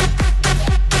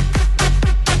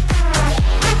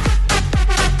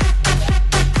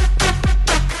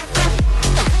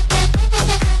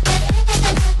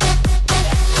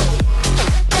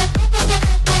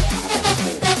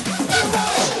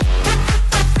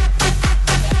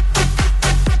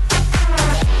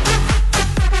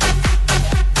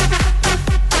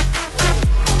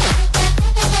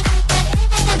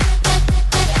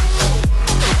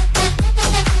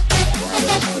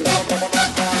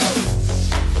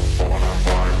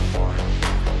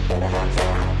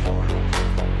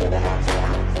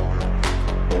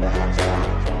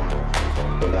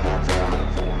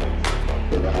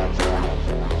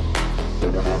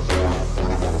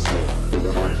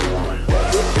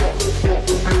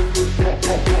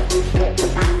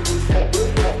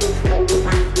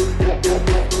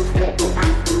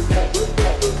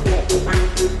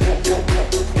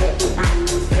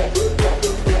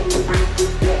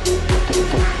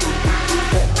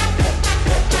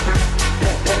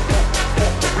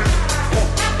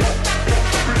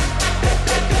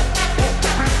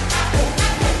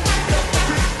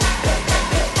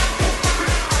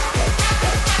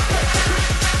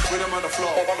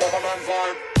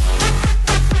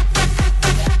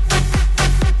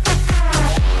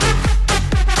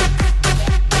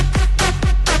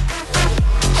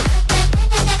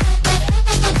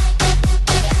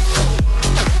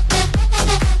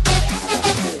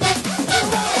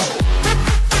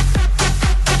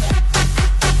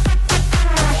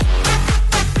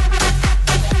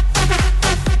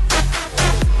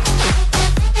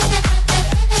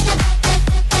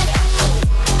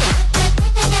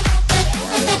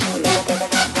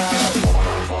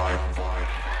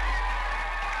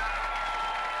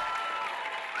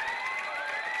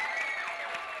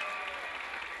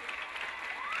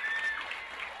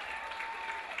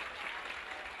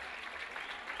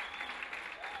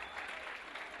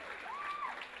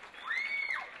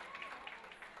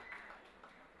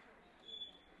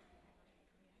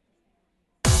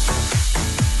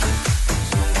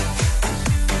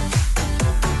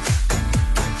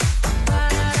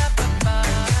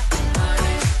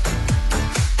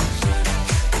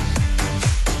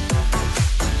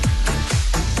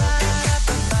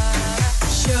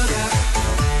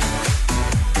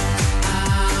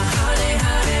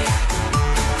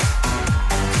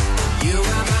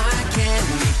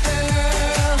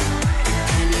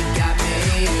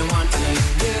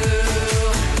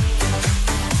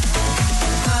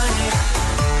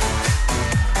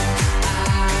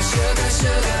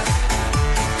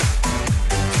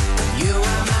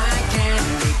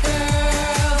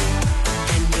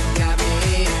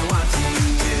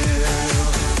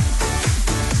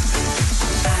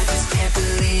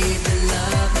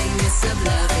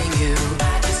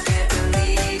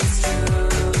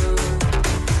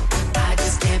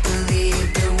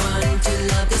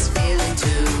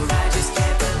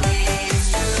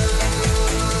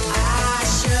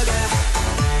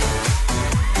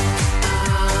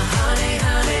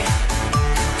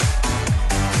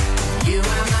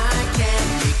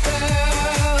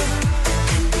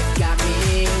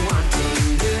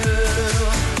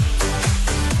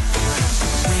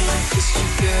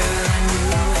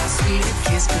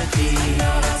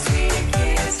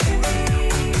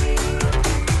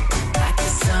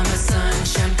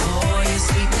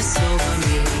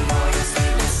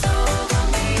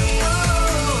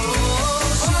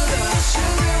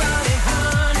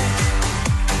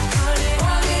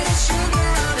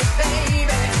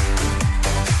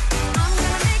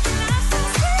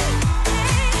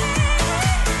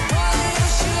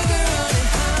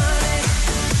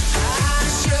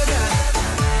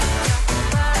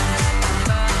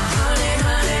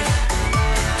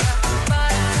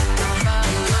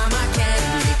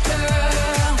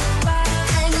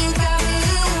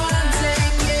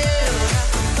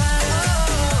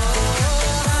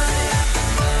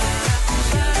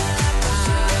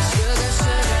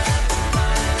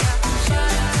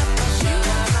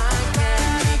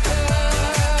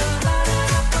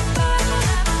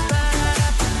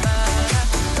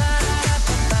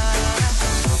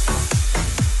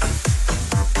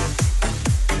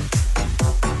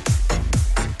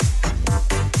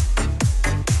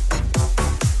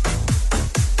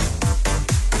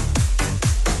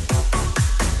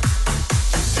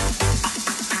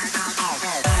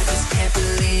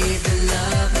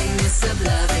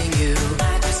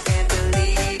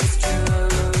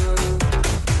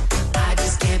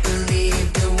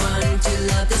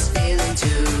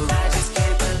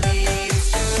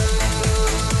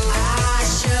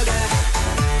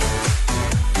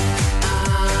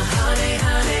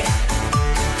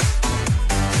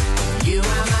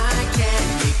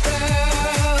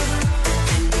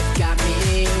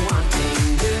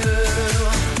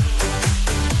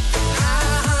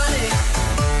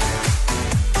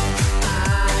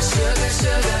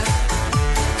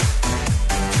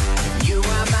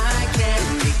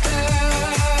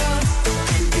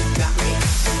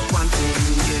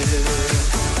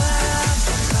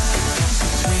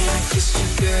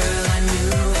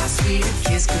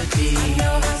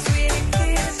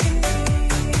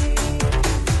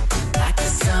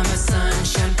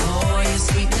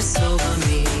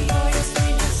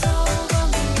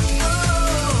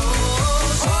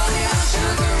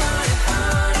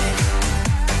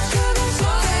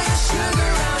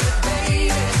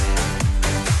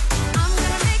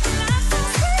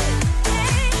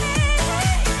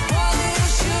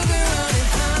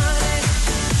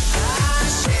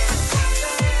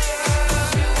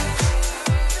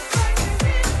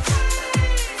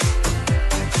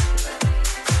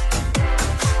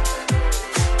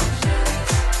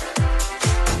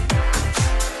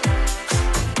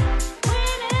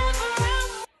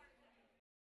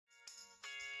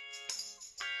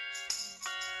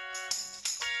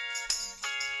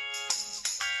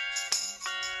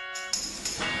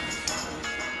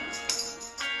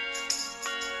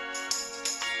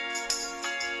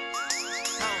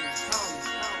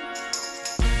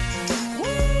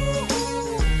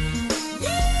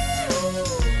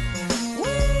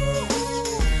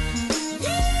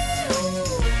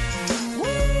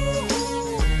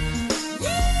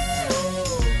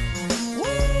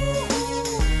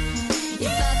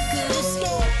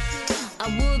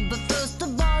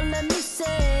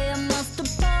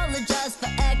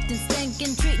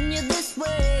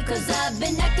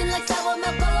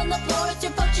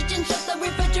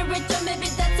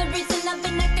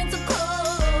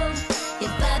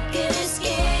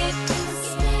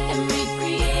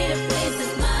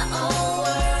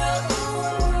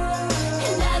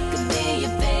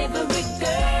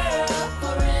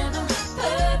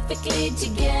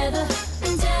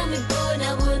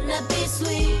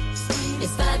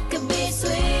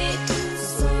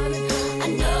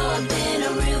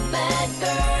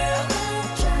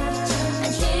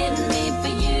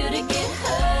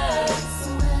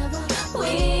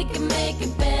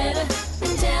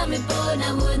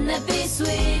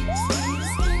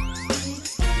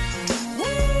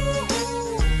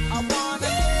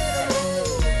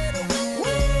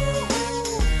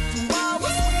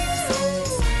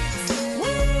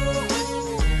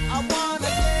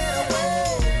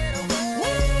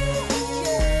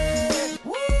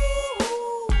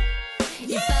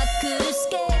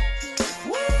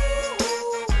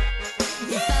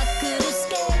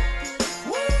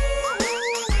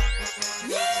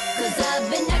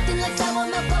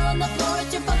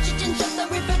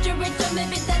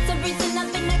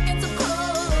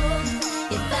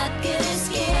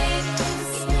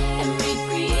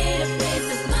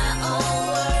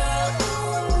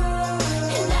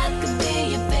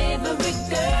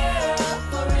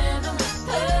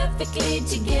 perfectly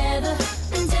together.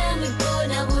 And tell me, boy,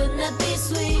 now wouldn't that be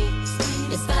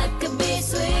sweet? If that could be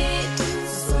sweet.